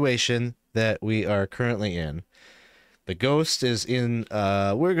situation that we are currently in, the ghost is in,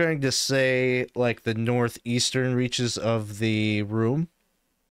 we're going to say, like the northeastern reaches of the room.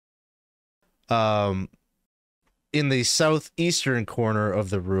 In the southeastern corner of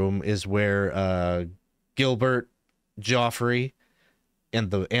the room is where Gilbert, Geoffrey,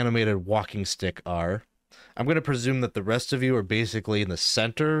 and the animated walking stick are. I'm going to presume that the rest of you are basically in the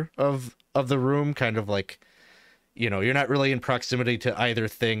center of the room, kind of like, you're not really in proximity to either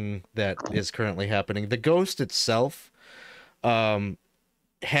thing that is currently happening. The ghost itself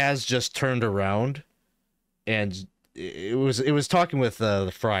has just turned around, and it was talking with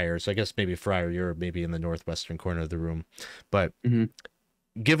the Friar. So I guess maybe Friar, you're maybe in the northwestern corner of the room, but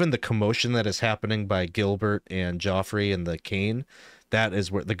given the commotion that is happening by Gilbert and Geoffrey and the cane, that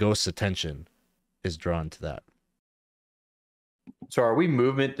is where the ghost's attention is drawn to that. So are we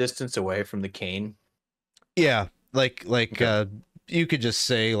movement distance away from the cane? Yeah, like Okay. you could just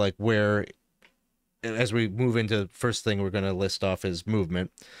say like where, as we move into first thing we're going to list off is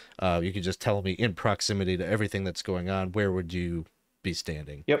movement. You could just tell me in proximity to everything that's going on, where would you be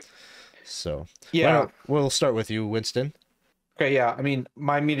standing? Yep. So Yeah. we'll start with you, Winston. Okay, yeah. I mean,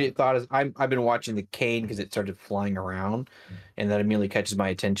 my immediate thought is I've been watching the cane because it started flying around, and that immediately catches my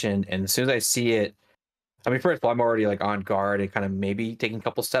attention. And as soon as I see it, I mean, first of all, I'm already like on guard and kind of maybe taking a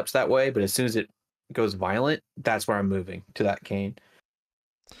couple steps that way. But as soon as it goes violent, that's where I'm moving to that cane.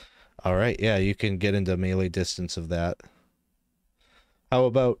 All right, yeah, you can get into melee distance of that. How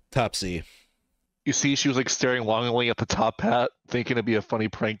about Topsy? You see, she was like staring longingly at the top hat, thinking it'd be a funny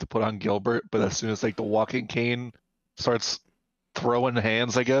prank to put on Gilbert. But as soon as like the walking cane starts throwing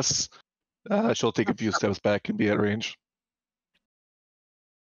hands, I guess, she'll take a few steps back and be at range.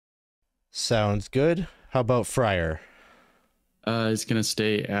 Sounds good. How about Friar? He's gonna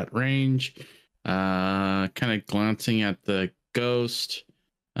stay at range, kind of glancing at the ghost.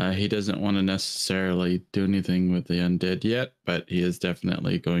 He doesn't want to necessarily do anything with the undead yet, but he is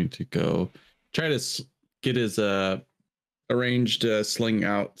definitely going to go try to get his arranged sling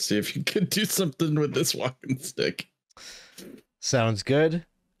out, see if he could do something with this walking stick. Sounds good.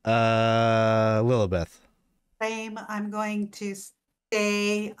 Lillibeth. Same. I'm going to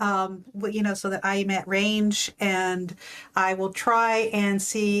stay, so that I'm at range, and I will try and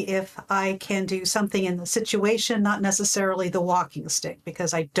see if I can do something in the situation, not necessarily the walking stick,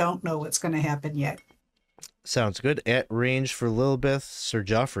 because I don't know what's going to happen yet. Sounds good. At range for Lillibeth, Sir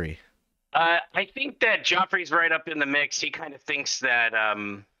Geoffrey. I think that Joffrey's right up in the mix. He kind of thinks that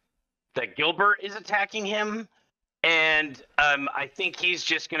that Gilbert is attacking him, and I think he's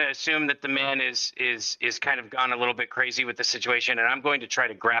just going to assume that the man is kind of gone a little bit crazy with the situation, and I'm going to try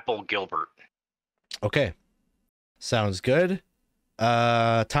to grapple Gilbert. Okay. Sounds good.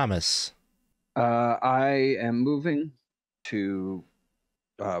 Thomas. I am moving to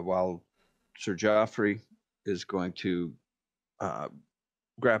while Sir Geoffrey is going to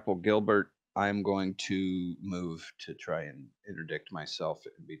grapple Gilbert. I'm going to move to try and interdict myself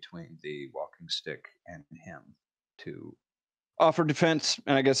in between the walking stick and him to offer defense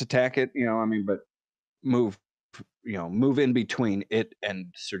and I guess attack it, but move in between it and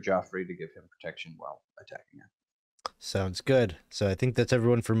Sir Geoffrey to give him protection while attacking him. Sounds good. So I think that's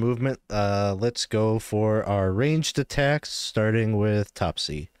everyone for movement. Let's go for our ranged attacks, starting with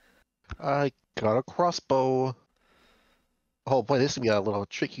Topsy. I got a crossbow. Oh boy, this is gonna be a little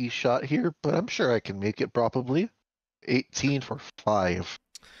tricky shot here, but I'm sure I can make it probably. 18 for 5.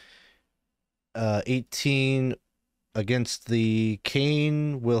 18 against the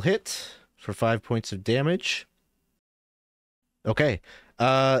cane will hit for 5 points of damage. Okay.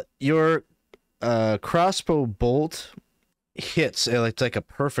 Your crossbow bolt hits. It's like a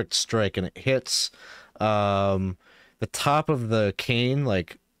perfect strike, and it hits the top of the cane,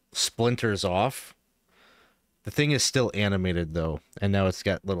 like splinters off. The thing is still animated though, and now it's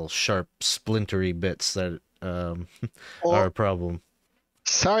got little sharp splintery bits that are a problem.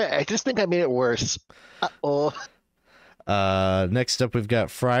 Sorry, I just think I made it worse. Uh-oh. Next up we've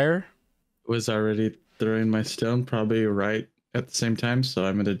got Friar. Was already throwing my stone probably right at the same time, so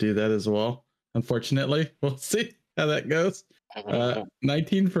I'm going to do that as well. Unfortunately, we'll see how that goes.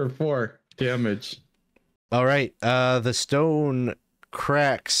 19 for 4 damage. All right. The stone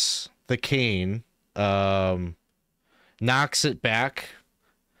cracks the cane, knocks it back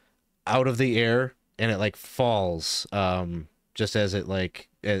out of the air, and it like falls. Just as it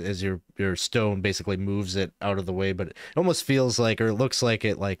as your stone basically moves it out of the way, but it almost feels like, or it looks like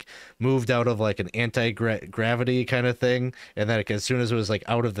it like moved out of like an anti-gravity kind of thing, and then as soon as it was like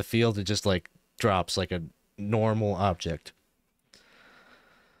out of the field, it just like drops like a normal object.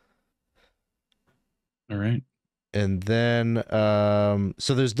 All right. And then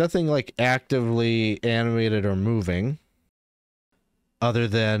so there's nothing like actively animated or moving other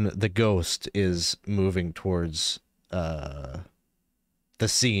than the ghost is moving towards the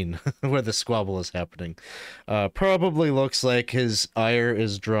scene where the squabble is happening. Probably looks like his ire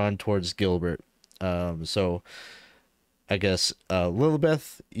is drawn towards Gilbert. So I guess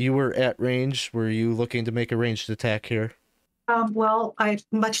Lillibeth, you were at range. Were you looking to make a ranged attack here? Well,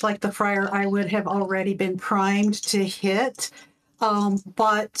 much like the Friar, I would have already been primed to hit.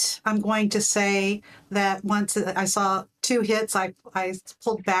 But I'm going to say that once I saw 2 hits, I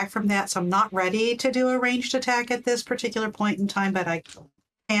pulled back from that, so I'm not ready to do a ranged attack at this particular point in time, but I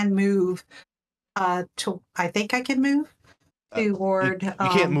can move I think I can move toward. You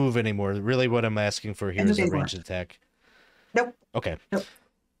can't move anymore. Really, what I'm asking for here is a ranged attack. Nope. Okay. Nope.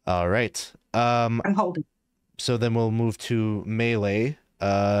 All right. I'm holding. So then we'll move to melee.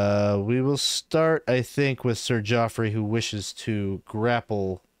 We will start, I think, with Sir Geoffrey, who wishes to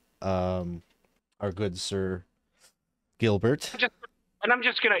grapple our good Sir Gilbert. I'm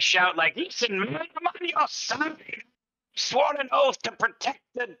just gonna shout like, "Listen, man, I'm on your side. Sworn an oath to protect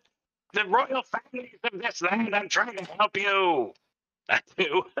the royal families of this land. I'm trying to help you." I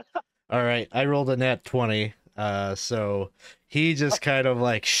do. All right, I rolled a nat 20. So he just kind of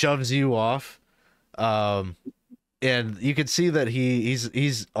like shoves you off. And you can see that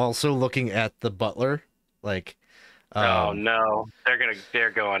he's also looking at the butler, like. Oh no,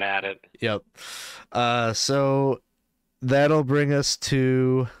 they're going at it. Yep. So that'll bring us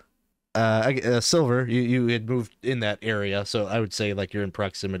to Silver. You had moved in that area, so I would say like you're in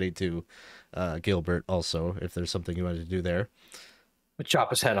proximity to Gilbert also, if there's something you wanted to do there.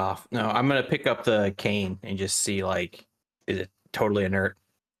 Chop his head off. No, I'm gonna pick up the cane and just see like, is it totally inert?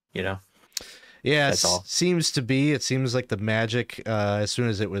 You know. Yeah, That's all. Seems to be. It seems like the magic, as soon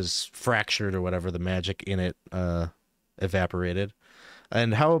as it was fractured or whatever, the magic in it evaporated.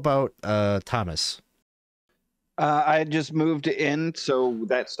 And how about Thomas? I had just moved in, so with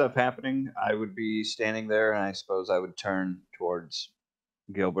that stuff happening, I would be standing there, and I suppose I would turn towards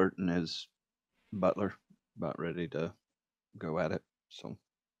Gilbert and his butler, about ready to go at it. So,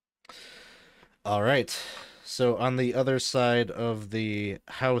 all right. So on the other side of the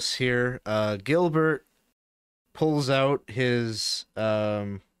house here, Gilbert pulls out his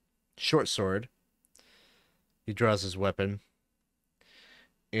short sword. He draws his weapon,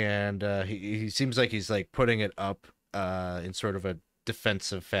 and he seems like he's like putting it up in sort of a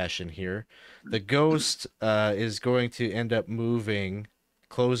defensive fashion here. The ghost is going to end up moving,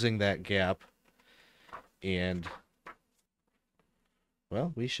 closing that gap, and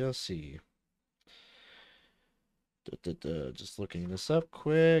well, we shall see. Just looking this up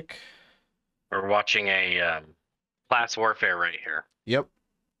quick. We're watching a class warfare right here. Yep,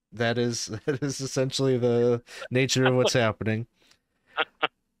 that is essentially the nature of what's happening.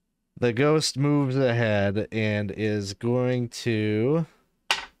 The ghost moves ahead and is going to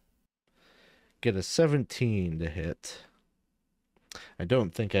get a 17 to hit. I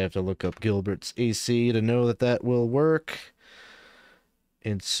don't think I have to look up Gilbert's AC to know that that will work.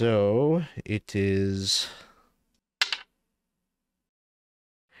 And so it is...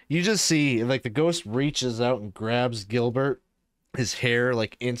 You just see, like, the ghost reaches out and grabs Gilbert. His hair,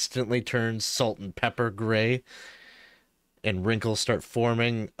 like, instantly turns salt and pepper gray. And wrinkles start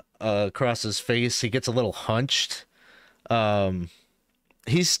forming across his face. He gets a little hunched.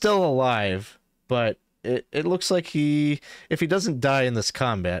 He's still alive, but it looks like if he doesn't die in this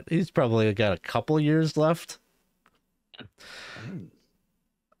combat, he's probably got a couple years left.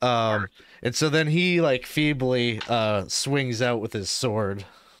 And so then he, like, feebly swings out with his sword.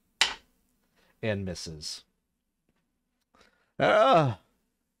 And misses. Oh,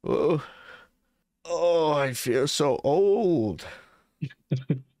 I feel so old.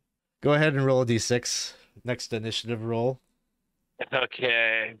 Go ahead and roll a d6. Next initiative roll.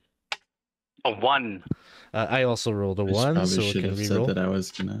 Okay. A 1. I also rolled a I 1, probably so it should can have reroll. said that I was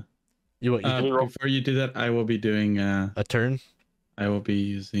gonna. You Before you do that, I will be doing a turn? I will be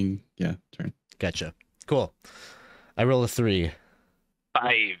using turn. Gotcha. Cool. I roll a 3.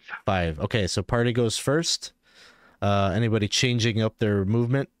 5. Okay, so party goes first. Anybody changing up their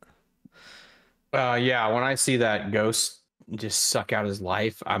movement? Yeah, when I see that ghost just suck out his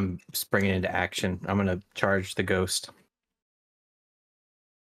life, I'm springing into action. I'm gonna charge the ghost.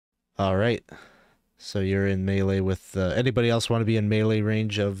 All right. So you're in melee with... anybody else want to be in melee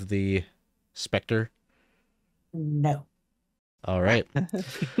range of the Spectre? No. All right.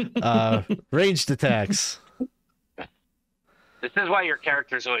 Ranged attacks. This is why your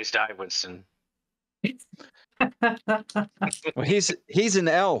characters always die, Winston. well, he's an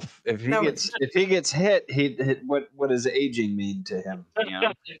elf. If he gets hit, what does aging mean to him? You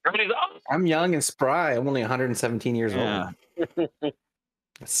know? I'm young and spry. I'm only 117 years Yeah. old.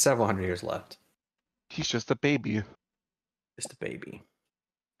 Several hundred years left. He's just a baby. Just a baby.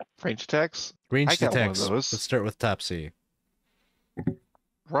 Range attacks? Ranged I got one of attacks. those. Let's start with Topsy.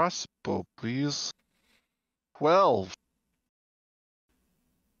 Crossbow, please. 12.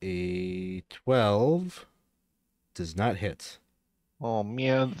 A 12 does not hit. Oh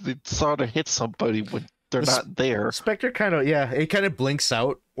man, it's hard to hit somebody when they're not there. Spectre kind of, he kind of blinks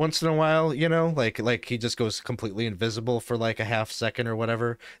out once in a while, you know, like he just goes completely invisible for like a half second or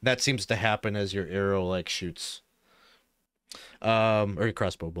whatever. That seems to happen as your arrow like shoots. Or your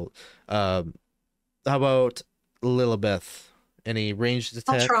crossbow bolt. How about Lillibeth? Any ranged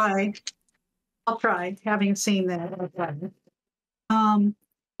attack? I'll try, having seen that. And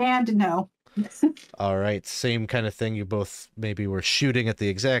no. All right, same kind of thing. You both maybe were shooting at the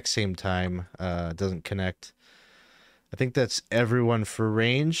exact same time. Doesn't connect. I think that's everyone for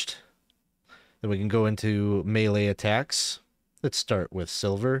ranged. Then we can go into melee attacks. Let's start with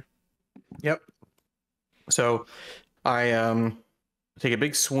Silver. Yep. So I take a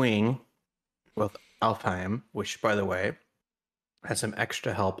big swing with Alfheim, which, by the way, has some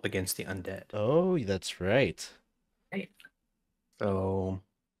extra help against the undead. Oh, that's right. So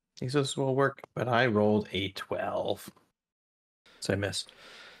I think this will work, but I rolled a 12. So I missed.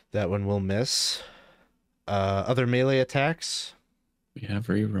 That one will miss. Other melee attacks? We have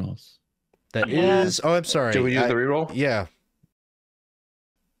rerolls. That is... Oh, I'm sorry. Do we use the reroll? Yeah.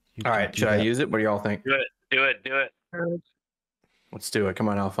 All right, should I use it? What do y'all think? Do it. Let's do it. Come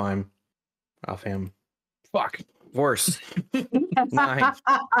on, Alfheim. Fuck. Worse. 9.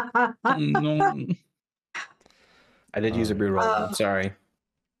 No. I did use a reroll. I'm sorry.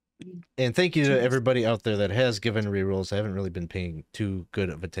 And thank you to everybody out there that has given rerolls. I haven't really been paying too good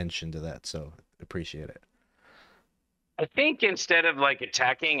of attention to that, so appreciate it. I think instead of like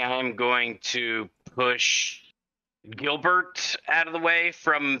attacking, I'm going to push Gilbert out of the way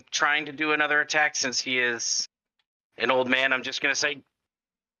from trying to do another attack since he is an old man. I'm just going to say,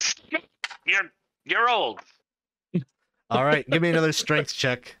 you're old. All right, give me another strength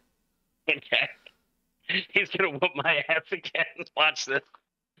check. Okay. He's going to whoop my ass again. Watch this.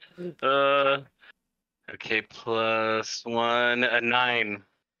 Okay, +1, a 9.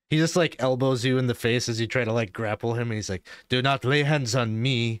 He just like elbows you in the face as you try to like grapple him, and he's like, "Do not lay hands on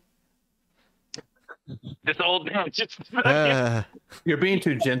me." This old man just. You're being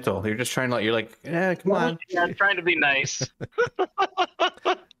too gentle. You're just trying to come on. Yeah, I'm trying to be nice.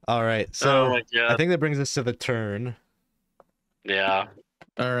 All right, so Oh my God. I think that brings us to the turn. Yeah.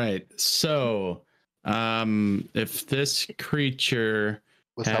 All right. So, if this creature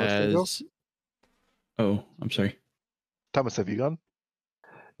Was Thomas there, Bill? has... Oh, I'm sorry. Thomas, have you gone?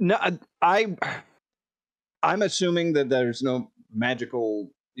 No, I'm assuming that there's no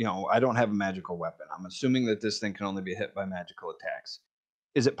magical, I don't have a magical weapon. I'm assuming that this thing can only be hit by magical attacks.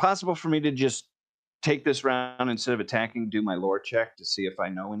 Is it possible for me to just take this round instead of attacking, do my lore check to see if I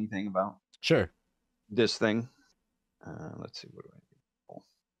know anything about Sure. this thing? Let's see, what do I do?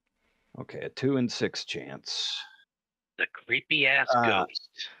 Okay, a 2 in 6 chance. The creepy ass ghost.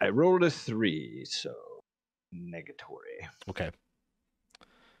 I rolled a 3, so negatory. Okay.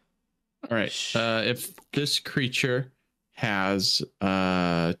 All right. If this creature has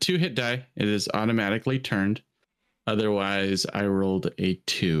 2 hit die, it is automatically turned. Otherwise, I rolled a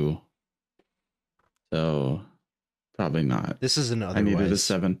 2. So probably not. This is an I otherwise. needed a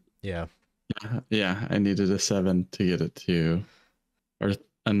 7. Yeah. Yeah, I needed a 7 to get a 2, or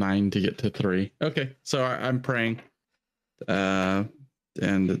a 9 to get to 3. Okay, so I'm praying, and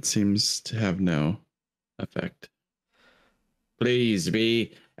it seems to have no effect. Please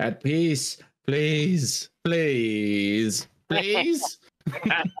be at peace. Please. Please. Please.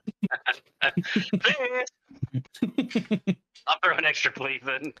 I'll throw an extra please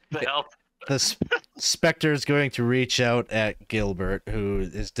in to help. The specter is going to reach out at Gilbert, who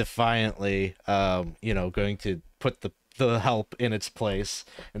is defiantly, going to put the help in its place,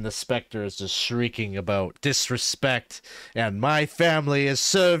 and the specter is just shrieking about disrespect, and my family has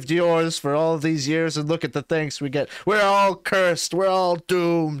served yours for all these years, and look at the thanks we get. We're all cursed. We're all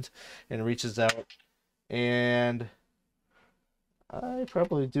doomed. And reaches out, and I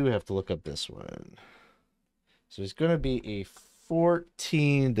probably do have to look up this one. So it's going to be a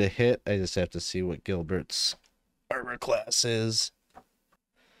 14 to hit. I just have to see what Gilbert's armor class is.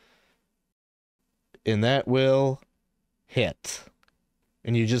 And that will hit.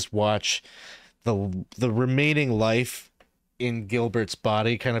 And you just watch the remaining life in Gilbert's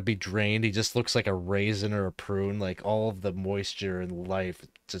body kind of be drained. He just looks like a raisin or a prune. Like all of the moisture and life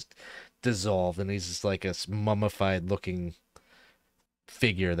just dissolved. And he's just like a mummified looking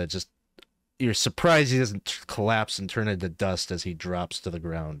figure that just... You're surprised he doesn't collapse and turn into dust as he drops to the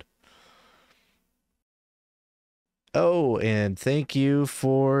ground. Oh, and thank you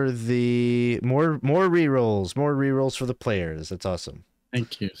for the more rerolls. More rerolls for the players. That's awesome.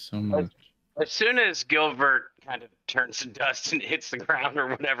 Thank you so much. As soon as Gilbert kind of turns to dust and hits the ground or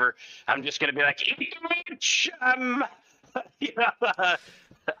whatever, I'm just going to be like,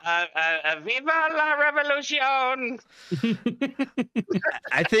 Viva la Revolution!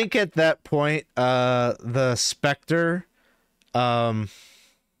 I think at that point, the Spectre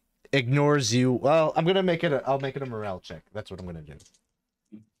ignores you. Well, I'll make it a morale check. That's what I'm gonna do.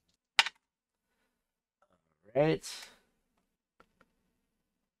 All right.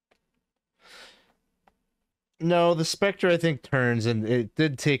 No, the specter I think turns, and it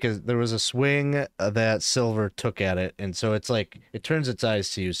did take there was a swing that Silver took at it, and so it's like it turns its eyes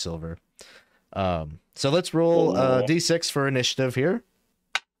to you, Silver. So let's roll d6 for initiative here.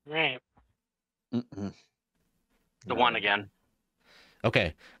 Right. Mm-mm. The one again.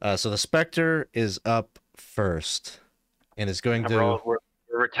 Okay, so the specter is up first, and is going to. We're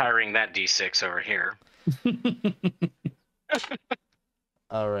retiring that d6 over here.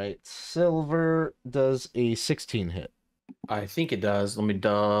 All right, Silver does a 16 hit. I think it does. Let me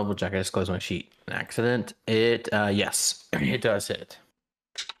double check. I just closed my sheet. An accident. It yes, it does hit.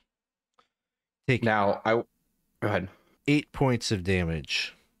 Take Now I go ahead. 8 points of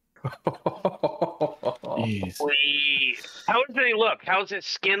damage. Jeez. How does it look? How's its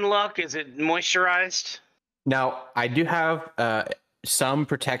skin look? Is it moisturized? Now I do have some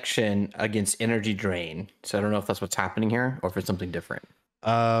protection against energy drain, so I don't know if that's what's happening here or if it's something different.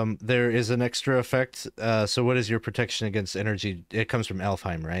 There is an extra effect. So what is your protection against energy? It comes from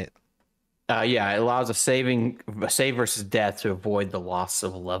Alfheim, right? Yeah, it allows a save versus death to avoid the loss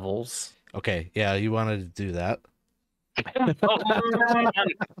of levels. Okay, yeah, you wanted to do that.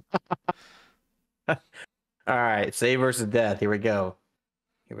 All right, save versus death. Here we go.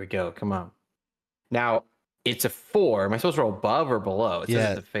 Come on. Now it's a 4. Am I supposed to roll above or below? It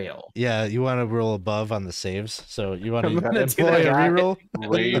says it's a fail. Yeah, you want to roll above on the saves. So you want to I'm gonna do employ a that. reroll?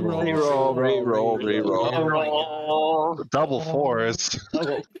 Reroll. Double fours.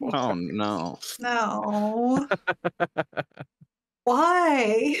 Oh no. No.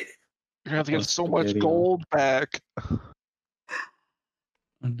 Why? You're gonna have to get so much gold back.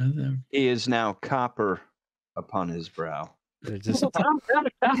 Another. He is now copper upon his brow. They're just...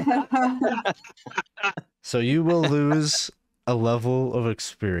 So you will lose a level of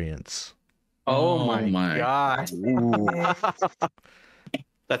experience. Oh my my. god.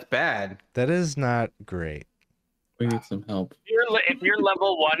 That's bad. That is not great. We need some help. If you're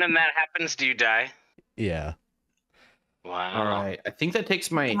level 1 and that happens, do you die? Yeah. Wow. All right. I think that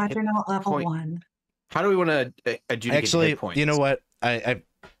takes my Glad you're not level point. 1. How do we want to adjudicate Actually, hit points? you know what? I'm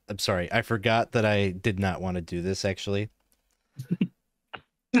sorry. I forgot that I did not want to do this, actually.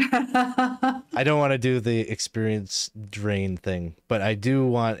 I don't want to do the experience drain thing, but I do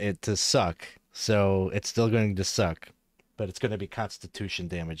want it to suck. So it's still going to suck, but it's going to be constitution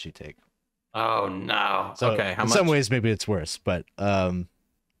damage you take. Oh no. So okay. How in much? some ways, maybe it's worse, but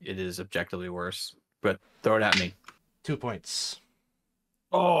It is objectively worse. But throw it at me. 2 points.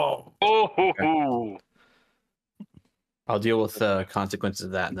 Oh. Oh. I'll deal with the consequences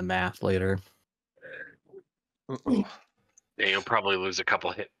of that in the math later. Yeah, you'll probably lose a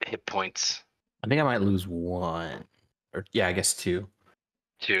couple hit points. I think I might lose 1. Or yeah, I guess 2.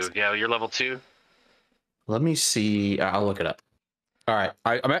 2. Yeah, you're level 2. Let me see. I'll look it up. All right.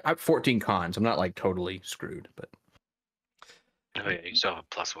 I'm at 14 cons. I'm not like totally screwed, but. Oh yeah, you still have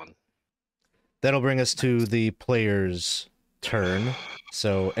a +1. That'll bring us to the player's turn.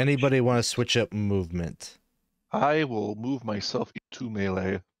 So anybody want to switch up movement? I will move myself into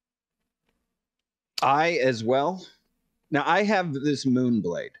melee. I as well. Now I have this moon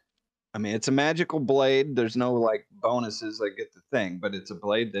blade. I mean, it's a magical blade. There's no like bonuses. I get the thing, but it's a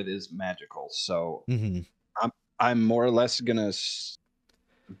blade that is magical. So I'm more or less gonna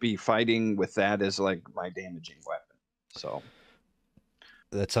be fighting with that as like my damaging weapon. So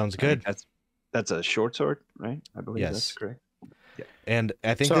that sounds good. That's a short sword, right? I believe Yes. that's correct. Yeah. And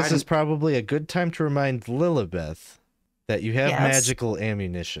I think So this is probably a good time to remind Lillibeth that you have Yes. magical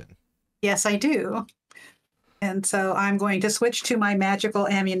ammunition. Yes, I do. And so I'm going to switch to my magical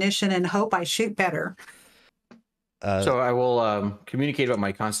ammunition and hope I shoot better. So I will communicate about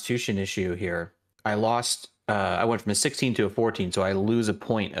my constitution issue here. I lost. I went from a 16 to a 14, so I lose a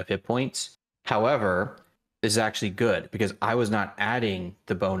point of hit points. However, this is actually good because I was not adding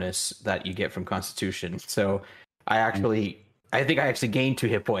the bonus that you get from constitution. So I think I actually gained 2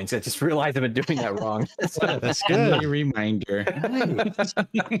 hit points. I just realized I've been doing that wrong. That's good. A reminder.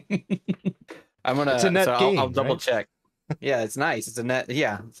 I'm gonna. It's a net so gain, I'll double right? check. Yeah, it's nice. It's a net.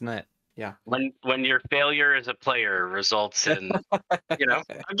 Yeah, it's net. Yeah. When your failure as a player results in a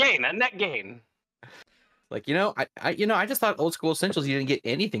net gain. Like I just thought old school essentials you didn't get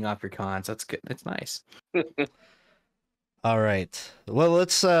anything off your cons. That's good. That's nice. All right. Well,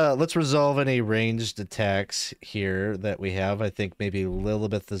 let's resolve any ranged attacks here that we have. I think maybe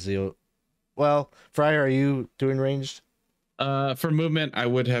Lillibeth is the. Well, Friar, are you doing ranged? For movement, I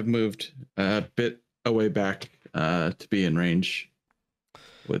would have moved a bit away back to be in range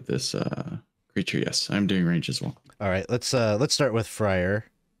with this creature. Yes, I'm doing range as well. All right. Let's start with Friar.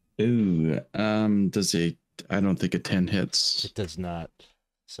 Ooh, I don't think a 10 hits. It does not.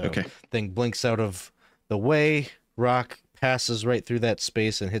 So Okay. thing blinks out of The way rock passes right through that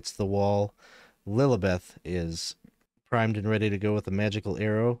space and hits the wall. Lillibeth is primed and ready to go with a magical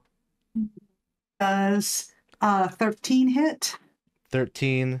arrow. Does 13 hit?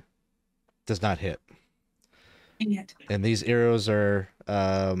 13 does not hit. Dang it. And these arrows are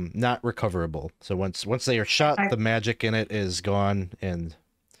not recoverable. So once they are shot, the magic in it is gone and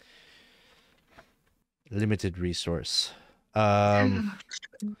limited resource.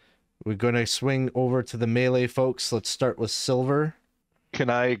 We're going to swing over to the melee folks. Let's start with Silver.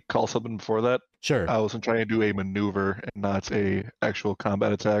 Can I call something before that? Sure. I was trying to do a maneuver and not a actual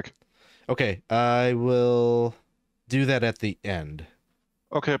combat attack. Okay, I will do that at the end.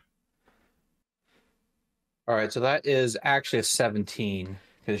 Okay. All right, so that is actually a 17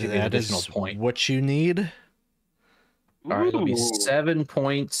 because you get an That additional is point. what you need. All right, it'll be Ooh. 7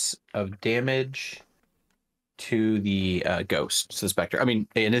 points of damage to the ghost, to the specter. I mean,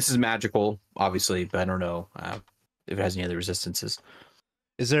 and this is magical, obviously, but I don't know if it has any other resistances.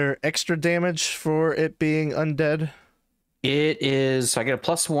 Is there extra damage for it being undead? It is. So I get a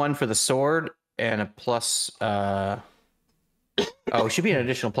 +1 for the sword and a plus. Oh, it should be an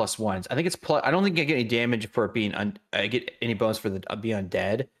additional +1s. I think it's plus. I don't think I get any damage for it being. I get any bonus for the be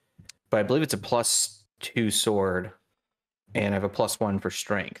undead, but I believe it's a +2 sword, and I have a +1 for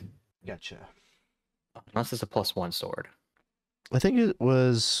strength. Gotcha. Unless it's a +1 sword. I think it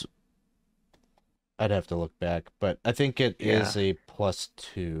was. I'd have to look back, but I think it is a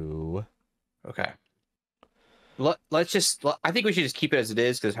 +2. Okay. Let's just. I think we should just keep it as it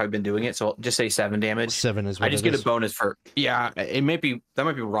is because I've been doing it. So I'll just say 7 damage. 7 is what I just it get is. a bonus for. Yeah, it might be that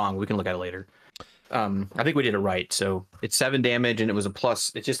might be wrong. We can look at it later. I think we did it right. So it's 7 damage, and it was a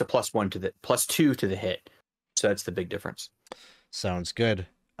plus. It's just a +1 to the +2 to the hit. So that's the big difference. Sounds good.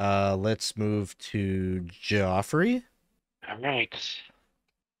 Let's move to Geoffrey. All right.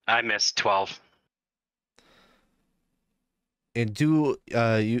 I missed 12. And do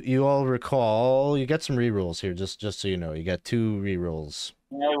you all recall? You got some rerolls here, just so you know. You got 2 rerolls.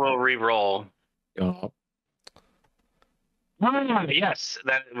 I will re-roll. Oh, Yes,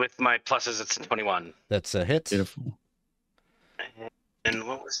 that with my pluses, it's 21. That's a hit. beautiful. And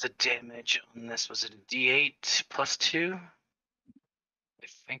what was the damage on this? Was it a D8 +2? I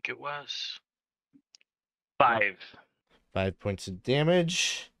think it was 5. 5 points of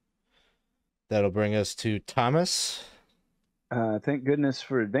damage. That'll bring us to Thomas. Thank goodness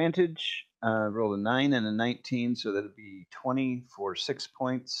for advantage. Rolled a 9 and a 19, so that'd be 20 for 6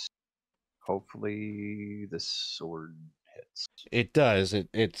 points. Hopefully the sword hits. It does.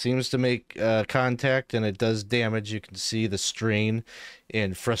 It seems to make contact, and it does damage. You can see the strain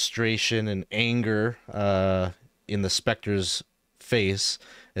and frustration and anger in the specter's face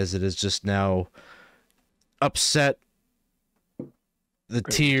as it is just now upset. The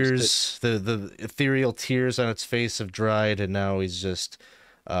tears, the ethereal tears on its face have dried, and now he's just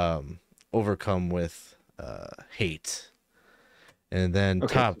overcome with hate. And then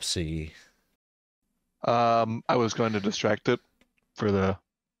Okay. Topsy. I was going to distract it for the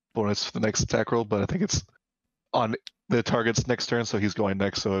bonus for the next attack roll, but I think it's on the target's next turn, so he's going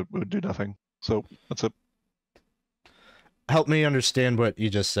next, so it would do nothing. So that's it. Help me understand what you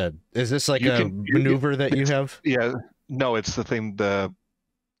just said. Is this like You a can- you maneuver that you have? Yeah, no, it's the thing, the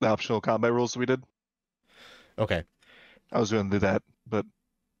optional combat rules we did. Okay. I was going to do that, but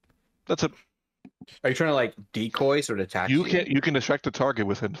that's it. Are you trying to like decoy or attack? You can distract the target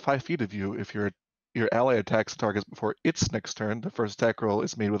within 5 feet of you if your ally attacks the target before its next turn. The first attack roll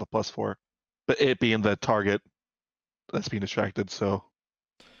is made with a +4, but it being the target that's being distracted. So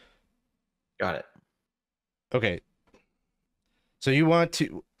Got it. Okay. So you want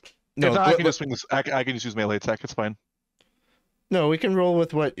to? no, I let- can just swing this. I can just use melee attack. It's fine. No, we can roll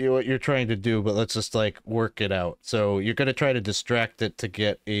with what you're trying to do, but let's just like work it out. So you're gonna try to distract it to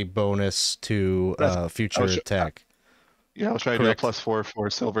get a bonus to future attack. Yeah, I was trying Correct. to do a +4 for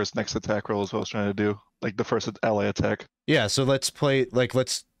Silver's next attack roll is what I was trying to do, like the first ally attack. Yeah, so let's play like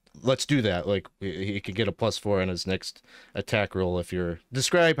let's do that. Like he could get a +4 on his next attack roll if you're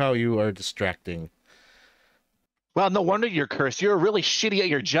describe how you are distracting. Well, no wonder you're cursed. You're really shitty at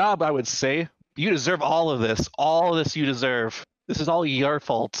your job, I would say. You deserve all of this. All of this you deserve. This is all your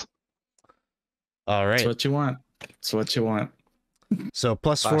fault. All That's right. what you want. That's what you want. So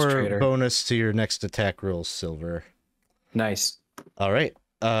Boss +4 trader. bonus to your next attack roll, Silver. Nice. All right.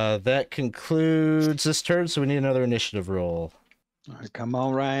 That concludes this turn, so we need another initiative roll. All right, come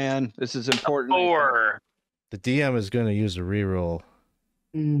on, Ryan. This is important. 4. The DM is going to use a reroll.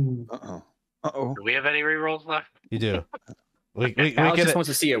 Uh-oh. Uh-oh. Do we have any rerolls left? You do. We Alex could just wants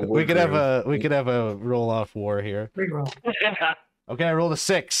to see it. we could have a roll off war here. Reroll. Okay, I rolled a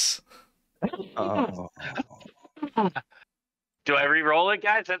 6. Oh. Do I re-roll it,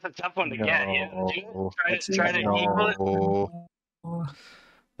 guys? That's a tough one to get. Yeah. Try to equal it.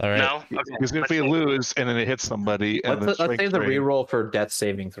 All right. No. Okay. Because if we lose and then it hits somebody, and Let's strength save the drain- reroll for death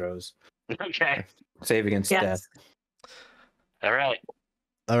saving throws. Okay. Save against Yes. death. All right.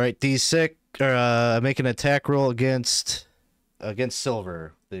 All right. D6 or make an attack roll against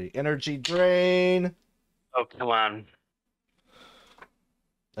Silver. The energy drain. Oh, come on.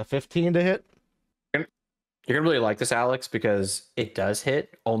 A 15 to hit. You're gonna really like this, Alex, because it does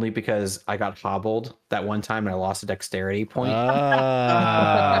hit only because I got hobbled that one time and I lost a dexterity point.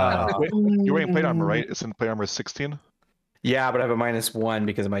 Wait, you're wearing plate armor, right? It's in plate armor 16. Yeah, but I have a -1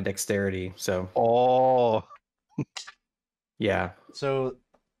 because of my dexterity. So Oh, yeah, So,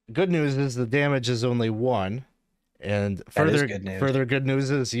 good news is the damage is only 1, and That is further good news. further good news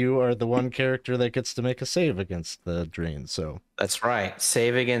is you are the one character that gets to make a save against the drain. So, that's right.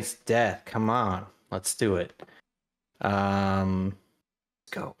 Save against death. Come on, let's do it. Let's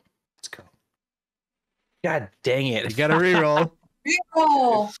go. Let's go. God dang it! you got to reroll.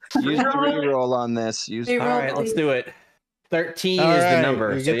 Reroll. Use the reroll on this. Use Reroll. All right, let's do it. 13 All is right, the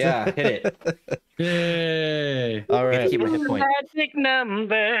number. you So get yeah, to- hit it. Yay! All Get to right. keep my hit point. Magic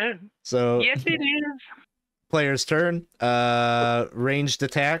number. So, Yes, it is. player's turn. Ranged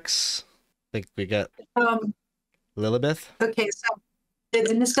attacks. I think we got Lillibeth. Okay, so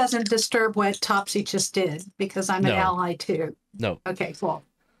and this doesn't disturb what Topsy just did because I'm an No. ally too. No. Okay, cool.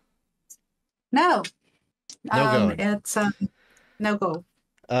 No. No go. It's no go.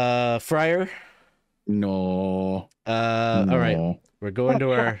 Friar. No. All right. No. We're going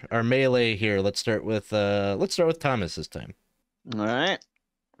to our melee here. Let's start with Thomas this time. All right.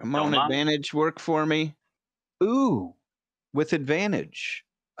 Come on, Come on. advantage work for me. Ooh, with advantage,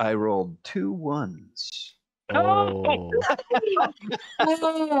 I rolled 2 1s. Oh,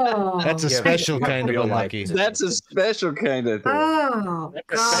 Oh, that's a Yeah, special but- kind of real life. unlucky. That's a special kind of thing. oh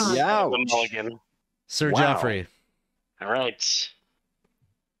That's a special God. Yeah. kind of mulligan. Sir Wow. Geoffrey. All right.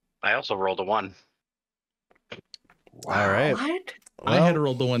 I also rolled a 1. All right. What? I had to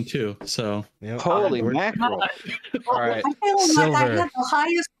roll the 1 too, so Yep. Holy We're- mackerel. All right. I feel like I Silver. had the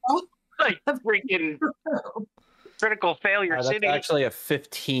highest roll. Like freaking critical failure That's city. actually a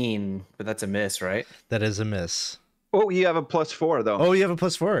 15, but that's a miss, right? That is a miss. Oh, you have a +4 though. Oh, you have a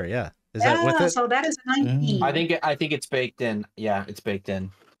 +4. Yeah. Is that with Yeah, it? so that is a 19. I think it's baked in. Yeah, it's baked in.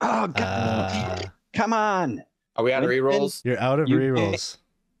 Oh, God. Come on. Are we out of Winston? rerolls? You're out of You rerolls.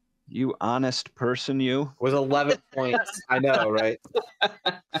 You honest person, you. It was 11 points. I know, right?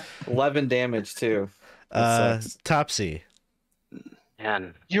 11 damage too. That sucks. Topsy.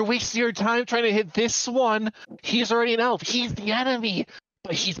 Man. you're wasting your time trying to hit this one. He's already an elf. He's the enemy,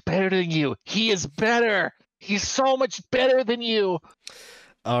 but he's better than you. He is better. He's so much better than you.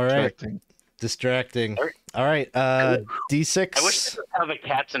 All right. Distracting. Distracting. All right. All right. D6. I wish this was how the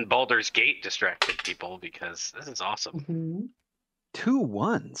cats in Baldur's Gate distracted people because this is awesome. Mhm. 2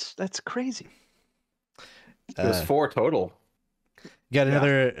 1s. That's crazy. It was 4 total. Got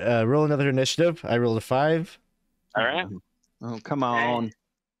another. Roll another initiative. I rolled a 5. All right. Oh, come on.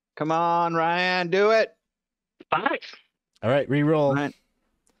 Come on, Ryan. Do it. 5. All right. Reroll. Ryan.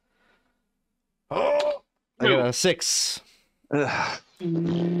 Oh, I got a 6. Ugh.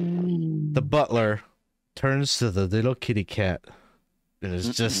 The butler turns to the little kitty cat and is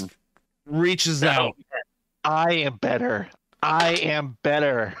just reaches out. I am better. I am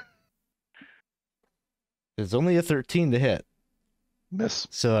better. It's only a 13 to hit. Miss.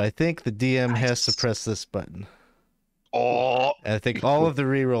 So I think the DM has to Nice. press this button. Oh, And I think all of the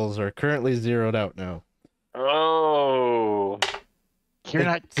rerolls are currently zeroed out now. Oh. you're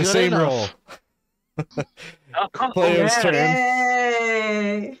not It's the good same enough. roll. Player's turn.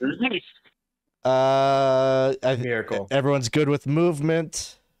 Yay! Miracle. Everyone's good with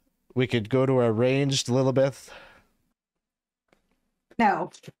movement. We could go to our ranged Lillibeth.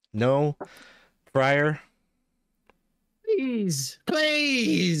 No. No. Friar. please,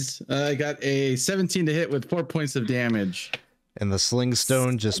 please. I got a 17 to hit with 4 points of damage. And the sling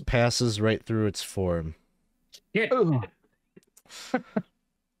stone just passes right through its form.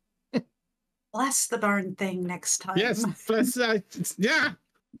 Bless the darn thing next time. Yes, plus, yeah.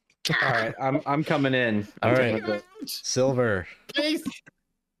 All right, I'm coming in. All I'm right. taking the- Silver. Please.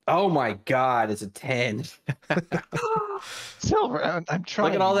 Oh my God, it's a 10. Silver. I'm trying.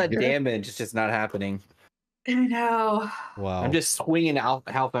 Look at all that here. damage. It's just not happening. I know. Wow. I'm just swinging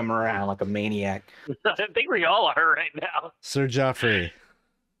Halfham around like a maniac. I think we all are right now. Sir Geoffrey.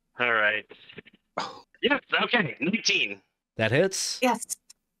 All right. Yes. Okay. 19. That hits. Yes.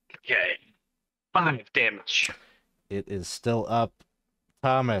 Okay. 5 damage. It is still up.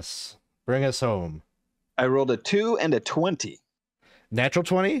 Thomas. Bring us home. I rolled a 2 and a 20. Natural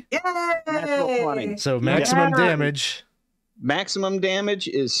 20? Yay! Natural 20. So maximum damage. Maximum damage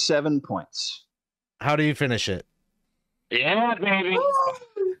is 7 points. How do you finish it? Yeah, baby.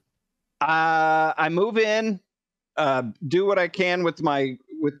 I move in, do what I can with my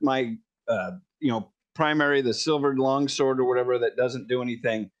primary, the silvered longsword or whatever that doesn't do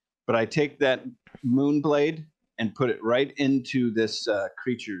anything. But I take that moon blade and put it right into this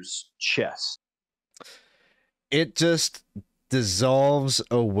creature's chest. It just dissolves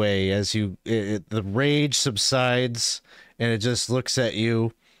away as the rage subsides, and it just looks at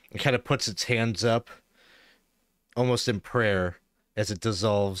you and kind of puts its hands up, almost in prayer, as it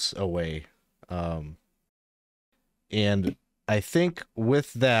dissolves away. And I think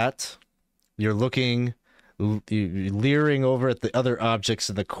with that, you're leering over at the other objects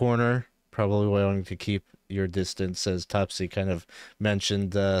in the corner, probably wanting to keep your distance, as Topsy kind of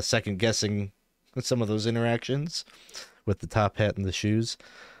mentioned, second guessing some of those interactions with the top hat and the shoes.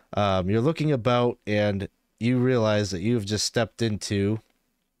 You're looking about, and you realize that you've just stepped into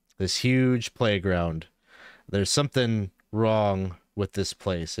this huge playground. There's something wrong with this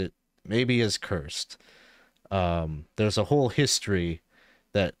place. It maybe is cursed. There's a whole history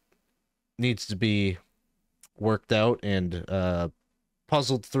that needs to be worked out and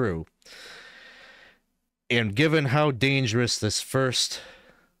puzzled through. And given how dangerous this first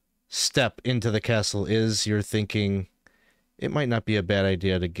step into the castle is, you're thinking it might not be a bad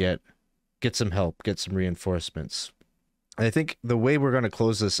idea to get some help, get some reinforcements. And I think the way we're going to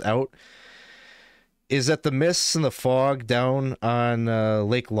close this out is that the mists and the fog down on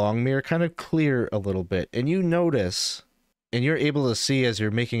Lake Longmere kind of clear a little bit. And you notice, and you're able to see as you're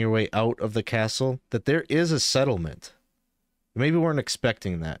making your way out of the castle, that there is a settlement. Maybe we weren't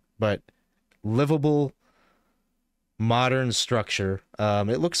expecting that, but livable, modern structure.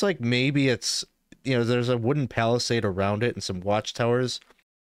 It looks like maybe it's, there's a wooden palisade around it and some watchtowers.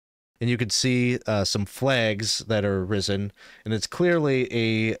 And you could see some flags that are risen. And it's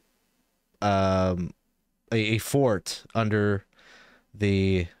clearly a fort under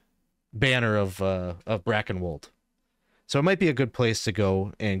the banner of Brackenwold. So it might be a good place to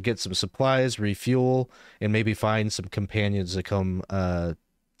go and get some supplies, refuel, and maybe find some companions to come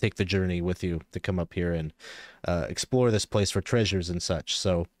take the journey with you, to come up here and explore this place for treasures and such.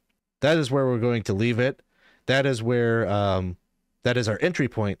 So that is where we're going to leave it. That is where that is our entry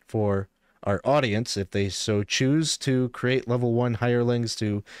point for our audience, if they so choose to create level 1 hirelings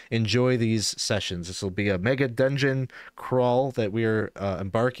to enjoy these sessions. This will be a mega dungeon crawl that we're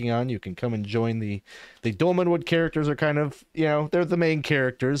embarking on. You can come and join the Dolmenwood characters are kind of, they're the main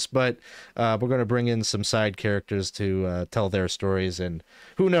characters, but we're going to bring in some side characters to tell their stories. And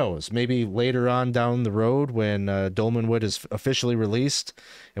who knows, maybe later on down the road when Dolmenwood is officially released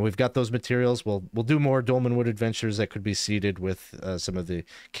and we've got those materials, we'll do more Dolmenwood adventures that could be seeded with some of the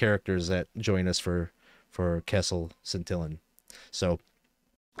characters that join us for Castle Xyntillan. So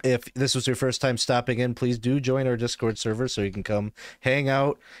if this was your first time stopping in, please do join our Discord server so you can come hang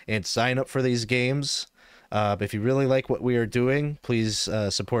out and sign up for these games. If you really like what we are doing, please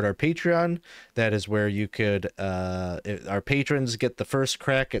support our Patreon. That is where you could, our patrons get the first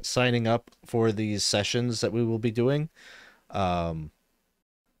crack at signing up for these sessions that we will be doing.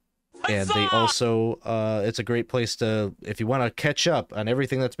 And they also, it's a great place to, if you want to catch up on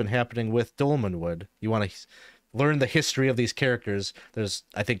everything that's been happening with Dolmenwood, you want to learn the history of these characters. There's,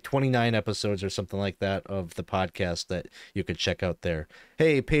 I think, 29 episodes or something like that of the podcast that you could check out there.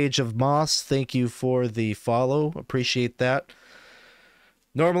 Hey, Page of Moss, thank you for the follow. Appreciate that.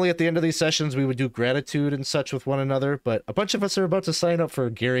 Normally at the end of these sessions, we would do gratitude and such with one another, but a bunch of us are about to sign up for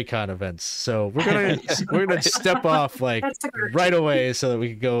GaryCon events. So we're gonna step off like right away so that we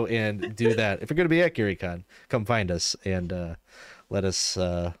can go and do that. If you're gonna be at GaryCon, come find us and let us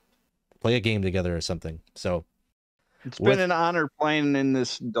play a game together or something. So it's been an honor playing in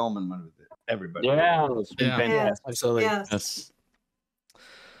this Dolmenwood with everybody. Yeah, it's been fantastic. Absolutely. Yes.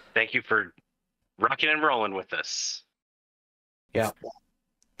 Thank you for rocking and rolling with us. Yeah.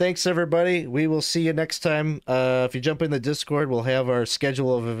 Thanks, everybody. We will see you next time. If you jump in the Discord, we'll have our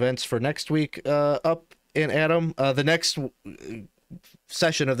schedule of events for next week up in Adam. The next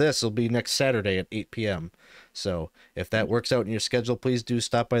session of this will be next Saturday at 8 p.m. So if that works out in your schedule, please do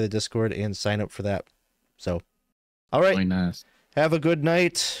stop by the Discord and sign up for that. So, all right. Very nice. Have a good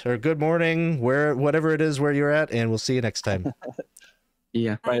night or good morning, whatever it is where you're at, and we'll see you next time.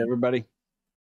 Yeah. Bye, everybody.